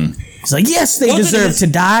 He's like, yes, they Wasn't deserve it- to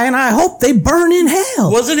die, and I hope they burn in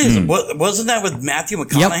hell. Wasn't that with Matthew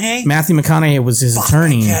McConaughey? Yep, Matthew McConaughey was his Fuck,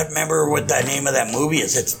 attorney. I can't remember what the name of that movie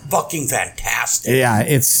is. It's fucking fantastic. Yeah,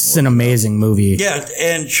 it's an amazing movie. Yeah,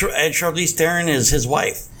 and Charlize Theron is his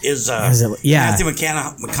wife. Is it? Yeah. Matthew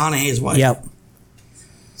McConaughey's wife. Yep.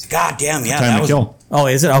 God damn, yeah. Time that to was, Kill, Oh,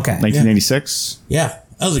 is it? Okay. 1986. Yeah,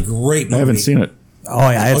 that was a great movie. I haven't seen it. Oh,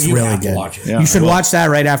 yeah, it's you really have to good. watch it. Yeah, You should I will. watch that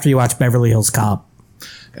right after you watch Beverly Hills Cop.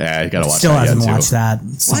 Yeah, you gotta watch Still that hasn't yet, too. watched that.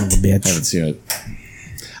 Son of a bitch. I haven't seen it.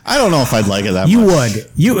 I don't know if I'd like it that You much.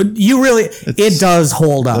 would. You really. It does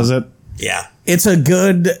hold up. Does it? yeah. It's a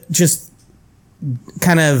good, just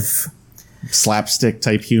kind of. Slapstick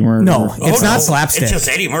type humor? No, it's Oh, not no. slapstick. It's just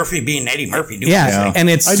Eddie Murphy being Eddie Murphy. Doing Yeah, his thing. and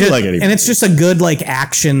it's I do just, like Eddie and it's just a good like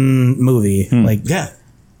action movie, like Yeah.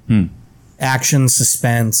 action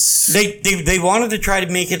suspense. They wanted to try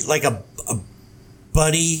to make it like a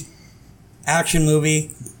buddy action movie,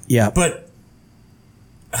 Yeah, but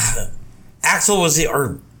Axel was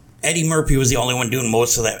or Eddie Murphy was the only one doing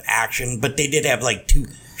most of that action. But they did have like two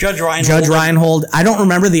Judge Reinhold. I don't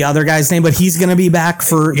remember the other guy's name, but he's gonna be back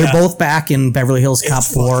for. Yeah. They're both back in Beverly Hills Cop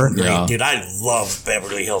It's 4. fucking great, Yeah. dude. I love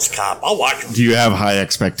Beverly Hills Cop. I'll watch them. Do you have high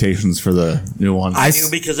expectations for the new one? I do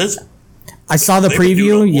because I saw the they've been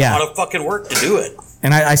doing preview. a Yeah, lot of fucking work to do it.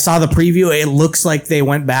 and I saw the preview. It looks like they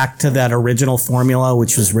went back to that original formula,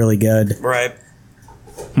 which was really good. Right.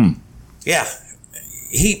 Yeah.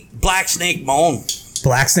 Black Snake Moan.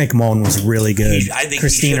 Black Snake Moan was really good. I think he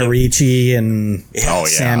Christina should've- Ricci and Oh, yeah.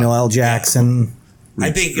 Samuel L. Jackson. I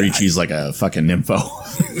think Ricci's like a fucking nympho.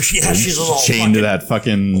 yeah, she's a little chained to that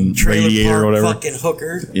fucking trailer radiator park or whatever. fucking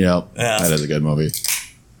hooker. Yep, Yeah. that is a good movie.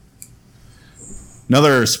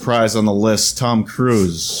 Another surprise on the list: Tom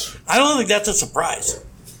Cruise. I don't think that's a surprise.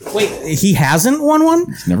 Wait, he hasn't won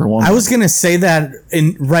one? Never won. I was gonna say that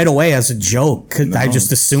right away as a joke. 'Cause I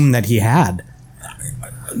just assumed that he had.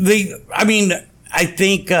 I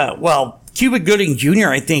think, Cuba Gooding Jr.,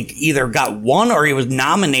 I think, either got one or he was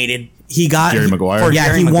nominated. He got Jerry Maguire? For, yeah,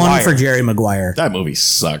 Jerry he won Maguire. for Jerry Maguire. That movie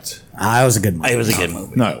sucked. It was a good movie. It was a good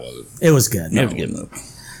movie. No, it wasn't. It was good. It was a good movie.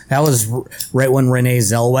 That was right when Renee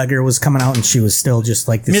Zellweger was coming out, and she was still just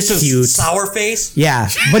like this Mrs. cute. Sourface? Yeah,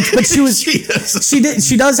 but she was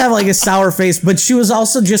she does have like a sour face, but she was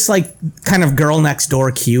also just like kind of girl next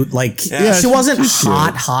door cute. Like Yeah, she wasn't she's cute.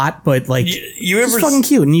 hot, but like You she's ever fucking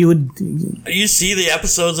cute, and you would you see the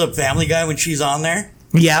episodes of Family Guy when she's on there?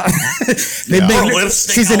 yeah. They Her make lips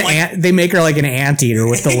stick she's out an like- ant. They make her like an anteater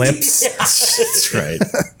with the lips. That's right.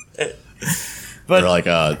 But Or like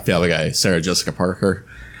Family Guy, Sarah Jessica Parker.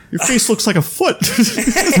 Your face looks like a foot.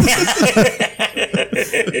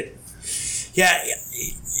 yeah,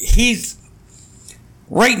 he's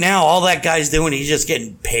right now. All that guy's doing, he's just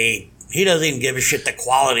getting paid. He doesn't even give a shit the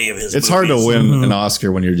quality of his. It's movies. hard to win an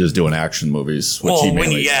Oscar when you're just doing action movies, which he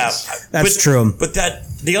mainly does. That's true. But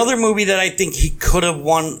the other movie that I think he could have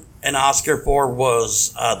won an Oscar for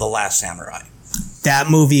was The Last Samurai. That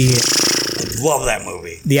movie, Love that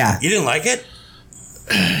movie. yeah. You didn't like it?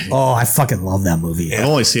 Oh, I fucking love that movie. I've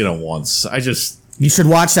only seen it once. You should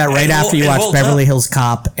watch that right It after you hol- it watch holds Beverly up. Hills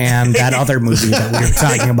Cop and that other movie that we were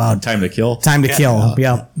talking about, Time to Kill. Time to Kill.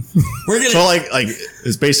 Yeah. We're gonna. So like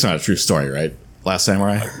it's based on a true story, right? Last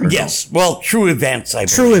Samurai. Or no? yes. Well, true events. I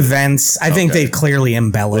True believe. events. I think Okay. they clearly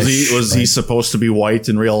embellish. Was he supposed to be white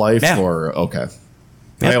in real life, Yeah. or okay?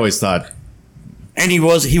 I always thought And he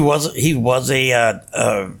was a it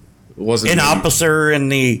wasn't an maybe- officer in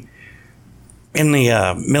the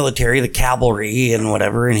military, the cavalry, and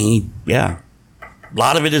whatever. And a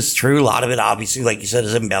lot of it is true. A lot of it, obviously, like you said,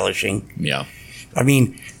 is embellishing. Yeah, I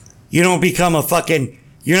mean, you don't become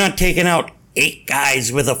you're not taking out 8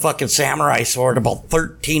 guys with a fucking samurai sword about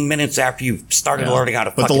 13 minutes after you started learning how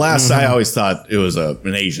to but fucking. the last I always thought it was an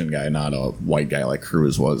Asian guy, not a white guy like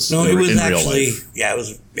Cruise was. No, it was in actually, real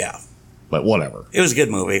life. But whatever. it was a good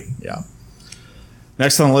movie. Yeah.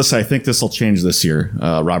 Next on the list, I think this will change this year.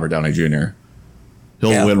 Robert Downey Jr.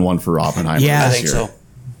 He'll Yeah. win one for Oppenheimer. Yeah. I this think year. so.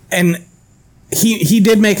 And he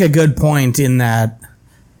did make a good point in that,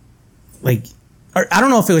 like, or I don't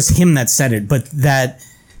know if it was him that said it, but that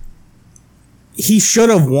he should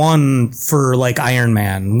have won for like Iron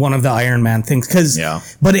Man, one of the Iron Man things.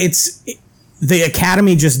 But the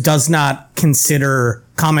Academy just does not consider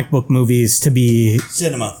comic book movies to be,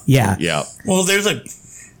 Cinema. yeah. Yeah. Well, there's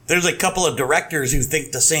a couple of directors who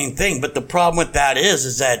think the same thing, but the problem with that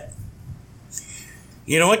is that,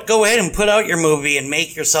 you know what? Go ahead and put out your movie and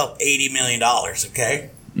make yourself $80 million, okay?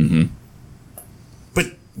 Mm-hmm. But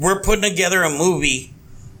we're putting together a movie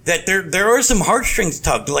that there are some heartstrings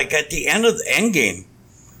tugged, like at the end of the end game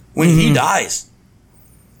when he dies.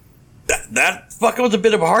 That fucking was a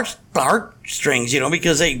bit of heartstrings,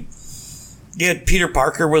 because Yeah, Peter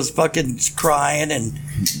Parker was fucking crying, and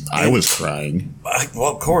I was crying.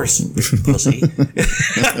 well, of course, pussy.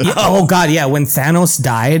 Oh God, yeah. When Thanos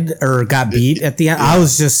died or got beat at the end, I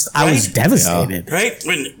was Right? devastated. Right?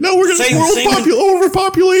 When, No, we're same- going same to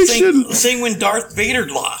overpopulation. Same when Darth Vader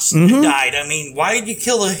lost, Mm-hmm. died. I mean, why did you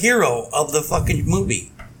kill a hero of the fucking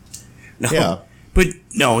movie? No, Yeah. but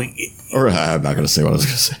no. Or I'm not going to say what I was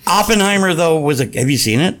going to say. Oppenheimer though was a. Have you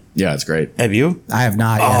seen it? Yeah, it's great. Have you? I have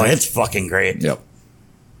not. Oh, yet. it's fucking great. Yep.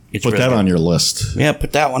 It's Put really that good. on your list. Yeah,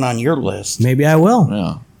 put that one on your list. Maybe I will.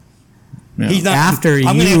 Yeah. He's not After I'm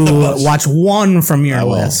gonna have you to- watch one from your I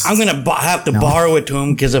will. list. I'm gonna have to borrow it to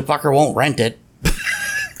him because the fucker won't rent it.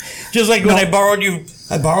 Just like when I borrowed him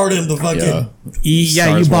the fucking. Yeah. Yeah,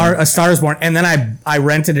 Star you is borrowed Born. A Star is Born, and then I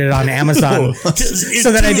rented it on Amazon It's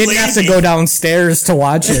so that I too didn't have to lazy. go downstairs to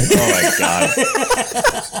watch it. Oh my god.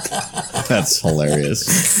 That's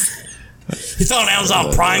hilarious. It's on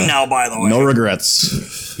Amazon Prime now, by the way. No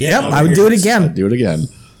regrets. Yep, I would do it again. Do it again.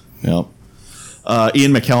 Yep.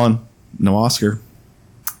 Ian McKellen, no Oscar.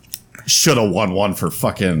 Should have won one for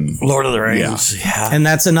fucking. Lord of the Rings. Yeah. And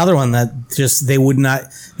that's another one that just they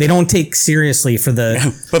don't take seriously for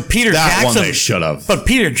the. But Peter That one Jackson. they should have. But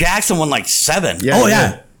Peter Jackson won like 7. Yeah. Oh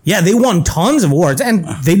yeah, yeah, they won tons of awards and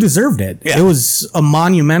they deserved it. Yeah. It was a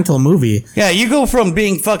monumental movie. Yeah, you go from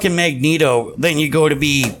being fucking Magneto, then you go to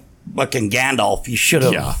be fucking Gandalf. You should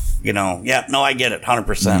have. Yeah. You know. Yeah. No, I get it.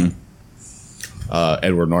 100%.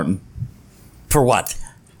 Edward Norton. For what?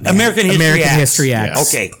 American History X.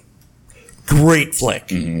 Yes. Okay. Great flick.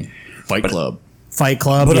 Fight Club. Fight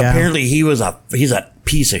Club. But yeah. apparently he's a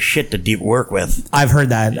piece of shit to work with. I've heard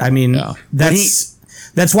that. I mean, Yeah. that's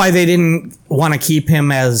why they didn't want to keep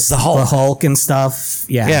him as The Hulk. the Hulk and stuff.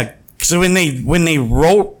 Yeah. Yeah. So when they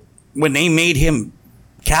made him,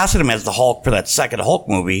 casted him as the Hulk for that second Hulk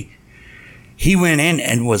movie, he went in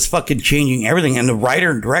and was fucking changing everything. And the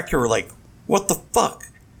writer and director were like, what the fuck?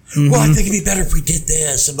 Well, I think it'd be better if we did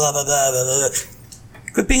this and blah, blah, blah, blah, blah.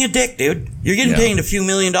 Quit being a dick, dude. You're getting Yeah. paid a few $1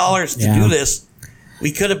 million to Yeah. do this.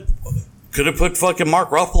 We could have put fucking Mark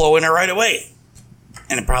Ruffalo in it right away.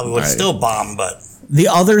 And it probably would Right. still bomb, but The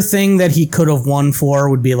other thing that he could have won for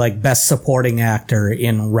would be like best supporting actor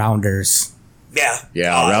in Rounders. yeah.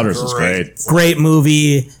 Yeah, Rounders was great. Great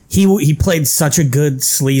movie. He played such a good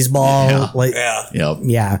sleazeball. Yeah. Like Yeah. Yep.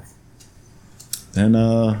 yeah. And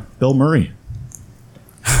Bill Murray.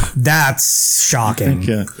 That's shocking.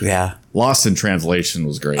 Yeah. Lost in Translation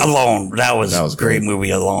was great. Alone. That was That was a great great. movie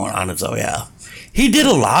alone on its own, yeah. He did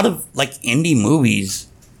a lot of like indie movies.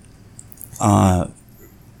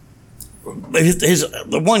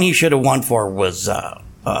 The one he should have won for was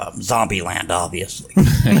Zombieland, obviously.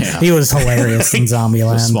 Yeah. He was hilarious in A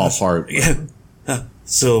Zombieland. small part.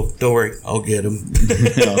 So don't worry, I'll get him.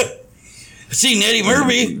 See Eddie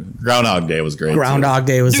Murphy. Groundhog Day was great. too. Groundhog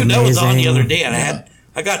Day was Dude, amazing. that was on the other day, and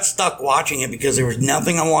I got stuck watching it because there was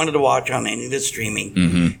nothing I wanted to watch on any of the streaming,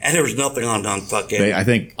 and there was nothing on fucking. I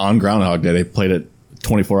think on Groundhog Day they played it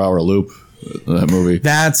 24-hour loop. That movie.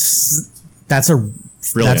 That's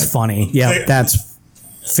Brilliant. funny. Yeah, that's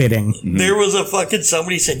fitting. There was a fucking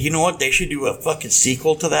somebody said, you know what? They should do a fucking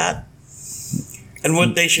sequel to that, and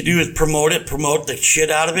what they should do is promote the shit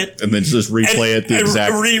out of it, And then just replay it the and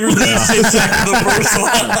exact. re-release the exact the first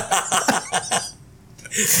one.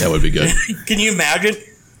 That would be good. Can you imagine?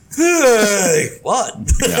 Hey, what?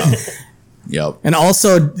 Yeah. Yep. And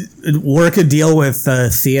also work a deal with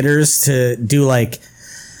theaters to do like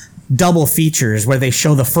double features where they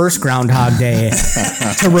show the first Groundhog Day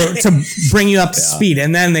to bring you up to speed,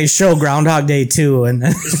 and then they show Groundhog Day 2, and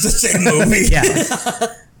then It's the same movie. yeah,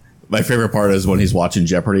 My favorite part is when he's watching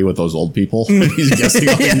Jeopardy with those old people. He's guessing,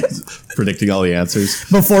 predicting all the answers.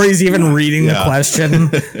 before he's even reading the Yeah.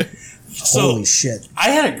 question. So Holy shit! I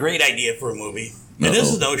had a great idea for a movie, and this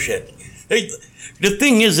Uh-oh. is no shit. Hey, the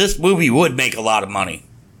thing is, this movie would make a lot of money.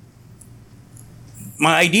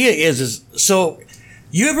 My idea is so.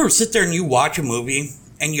 You ever sit there and you watch a movie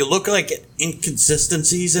and you look like at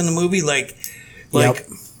inconsistencies in the movie, like Yep.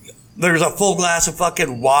 there's a full glass of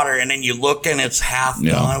fucking water and then you look and it's half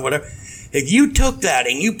Yeah. gone or whatever. If you took that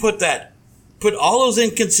and you put all those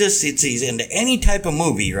inconsistencies into any type of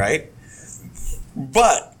movie, right?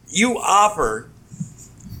 But you offer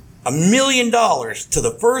 $1 million to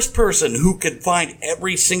the first person who could find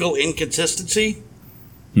every single inconsistency,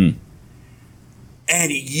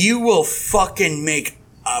 and you will fucking make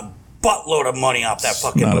a buttload of money off that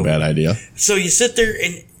fucking Not a movie. bad idea. So you sit there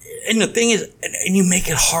and the thing is, and you make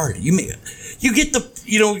it hard. You get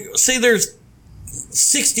the, say there's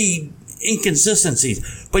 60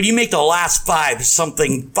 inconsistencies, but you make the last 5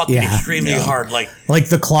 something fucking extremely hard. Like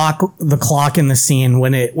the clock in the scene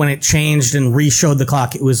when it changed and re-showed the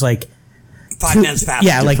clock, it was like 5 minutes past.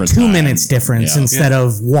 Yeah, like 2 minutes difference instead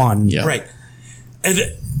of 1. Yeah. Right. And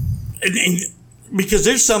because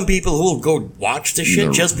there's some people who will go watch this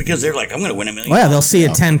shit just because they're like, I'm going to win $1 million. Well, yeah, they'll see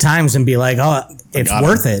it 10 times and be like, oh, it's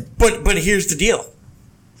worth it. But here's the deal.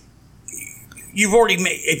 You've already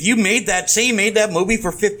made, if you made that, say you made that movie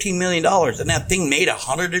for $15 million and that thing made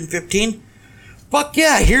 115, fuck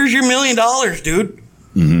yeah, here's your $1 million, dude.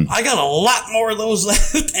 Mm-hmm. I got a lot more of those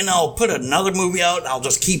left, and I'll put another movie out, and I'll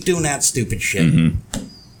just keep doing that stupid shit. Mm-hmm.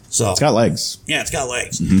 So it's got legs. Yeah, it's got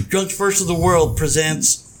legs. Mm-hmm. Drunks vs. the World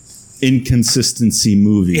presents Inconsistency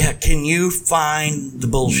movie. Yeah, can you find the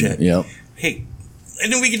bullshit? Yep. Hey,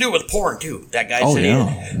 and then we can do it with porn too. That guy said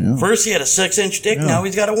yeah. First he had a 6-inch dick, now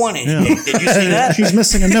he's got a 1-inch dick. Did you see that? She's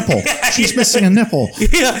missing a nipple. She's missing a nipple.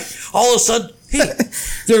 Yeah. All of a sudden, hey,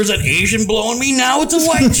 there's an Asian blowing me, now it's a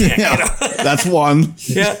white chick. Yeah, you know? that's one.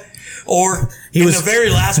 Yeah. Or the very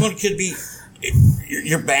last one could be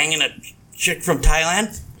you're banging a chick from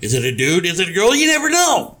Thailand. Is it a dude? Is it a girl? You never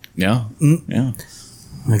know. Yeah. Yeah.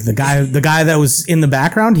 Like the guy that was in the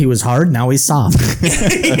background, he was hard. Now he's soft.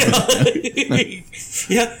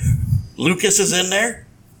 Yeah. Lucas is in there.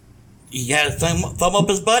 He had a thumb up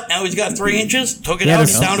his butt. Now he's got 3 inches. Took it out.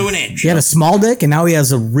 He's down to an inch. He had a small dick, and now he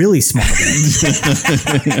has a really small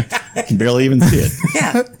dick. I can barely even see it.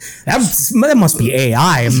 Yeah. That must be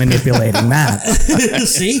AI manipulating that.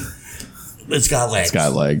 See? It's got legs. It's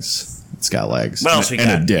got legs. It's got legs. What else we and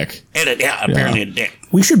got? A dick. And apparently a dick.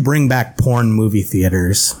 We should bring back porn movie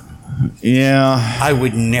theaters. Yeah. I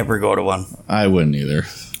would never go to one. I wouldn't either.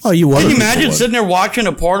 Oh, you would? Can you imagine sitting there watching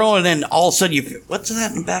a porno and then all of a sudden you, what's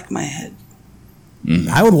that in the back of my head?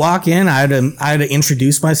 I would walk in. I had to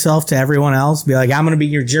introduce myself to everyone else. Be like, I'm going to be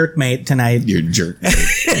your jerk mate tonight. Your jerk.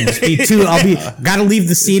 Gotta leave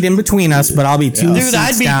the seat in between us, but I'll be 2 Dude, seats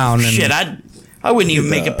I'd be down. shit. I wouldn't even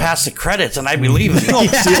make it past the credits, and I'd be leaving. See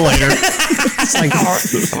you later. It's like,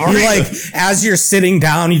 you're like, as you're sitting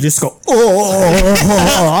down, you just go,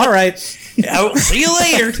 all right. See you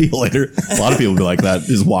later. See you later. A lot of people be like that.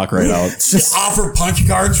 Just walk right out. Just offer punch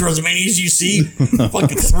cards for as many as you see.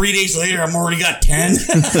 Fucking 3 days later, I'm already got 10.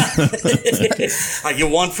 I get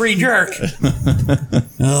 1 free jerk.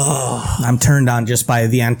 Oh. I'm turned on just by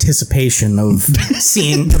the anticipation of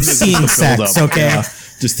seeing sex. Okay. Yeah.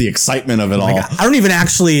 Just the excitement of it all. I don't even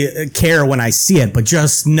actually care when I see it, but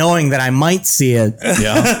just knowing that I might see it.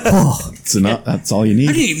 Yeah. Oh. It's enough. That's all you need.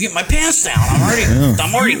 I didn't even get my pants down.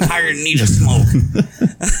 I'm already tired and need a smoke.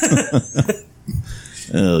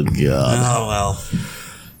 Oh, God. Oh, well.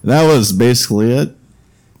 That was basically it.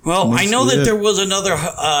 Well, I know that there was another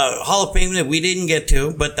Hall of Fame that we didn't get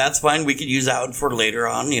to, but that's fine. We could use that one for later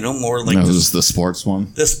on, more like That was the sports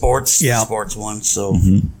one. the sports one. So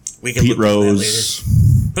we can Pete look at that Rose. later.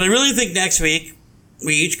 But I really think next week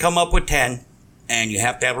we each come up with 10, and you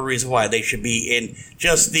have to have a reason why they should be in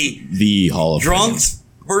just the Hall of Drunks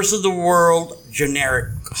versus the World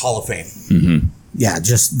generic Hall of Fame. Mm-hmm. Yeah,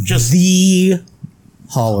 just the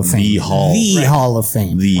Hall of Fame. The Hall of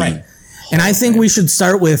Fame. Right. And I think we should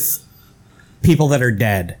start with people that are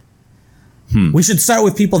dead. We should start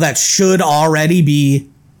with people that should already be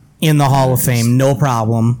in the Hall of Fame, no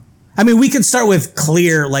problem. I mean, we could start with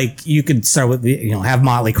clear, like you could start with, have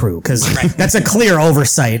Motley Crue, because that's a clear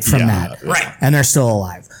oversight from that. Right. And they're still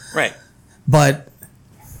alive. Right. But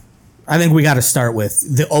I think we got to start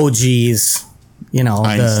with the OGs,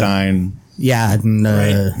 Einstein.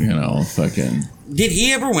 Fucking. Did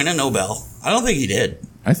he ever win a Nobel? I don't think he did.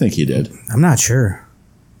 I think he did. I'm not sure.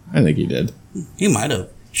 I think he did. He might have.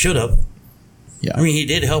 Should have. Yeah. I mean, he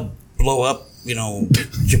did help blow up,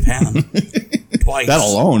 Japan. Twice. That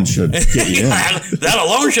alone should get you in. That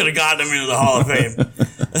alone should have gotten him into the Hall of Fame.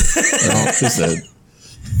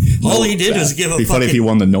 All he did was give a It'd be funny if he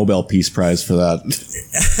won the Nobel Peace Prize for that.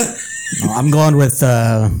 I'm going with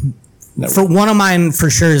for one of mine for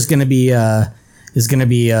sure is going to be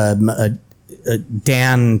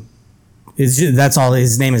Dan. That's all.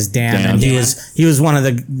 His name is Dan, and he was one of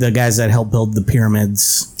the guys that helped build the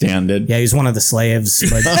pyramids. Dan did. Yeah, he was one of the slaves,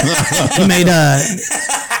 but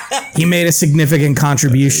he made a significant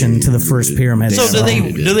contribution to the first pyramid. So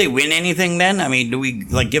do they win anything then? I mean, do we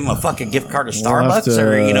give them a fucking gift card to Starbucks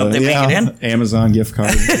or if they make it in? Amazon gift card,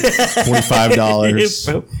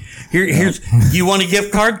 $45. Here's you want a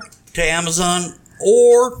gift card to Amazon,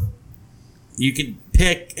 or you could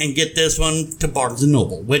pick and get this one to Barnes and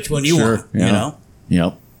Noble. Which one you want? Yeah.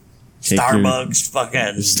 Yep. Starbucks,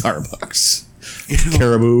 fucking Starbucks.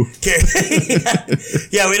 Caribou.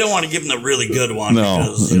 Yeah, we don't want to give them the really good one. No,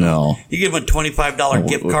 because, no. You give them a $25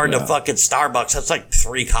 gift card to yeah. fucking Starbucks. That's like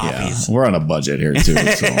 3 Yeah, copies. we're on a budget here too.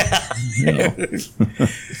 So, you know.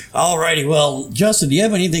 Alrighty, well, Justin, do you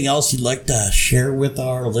have anything else you'd like to share with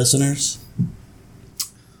our listeners?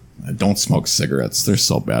 Don't smoke cigarettes. They're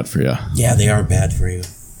so bad for you. Yeah, they are bad for you.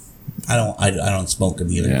 I don't smoke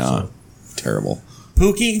them either. Yeah, So. terrible.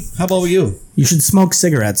 Pookie, how about you? You should smoke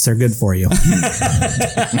cigarettes. They're good for you.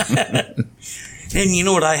 And you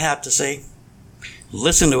know what I have to say?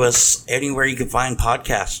 Listen to us anywhere you can find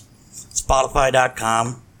podcasts.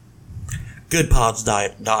 Spotify.com,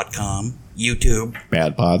 goodpods.com, YouTube,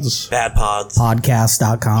 Bad pods. Bad Pods,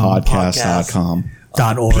 Podcast.com. Podcast.com.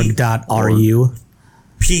 .org.ru.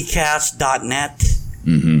 pcast.net,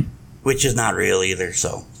 which is not real either.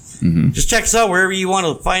 So just check us out wherever you want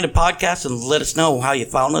to find a podcast and let us know how you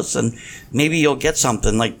found us, and maybe you'll get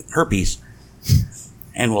something like herpes.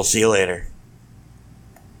 And we'll see you later.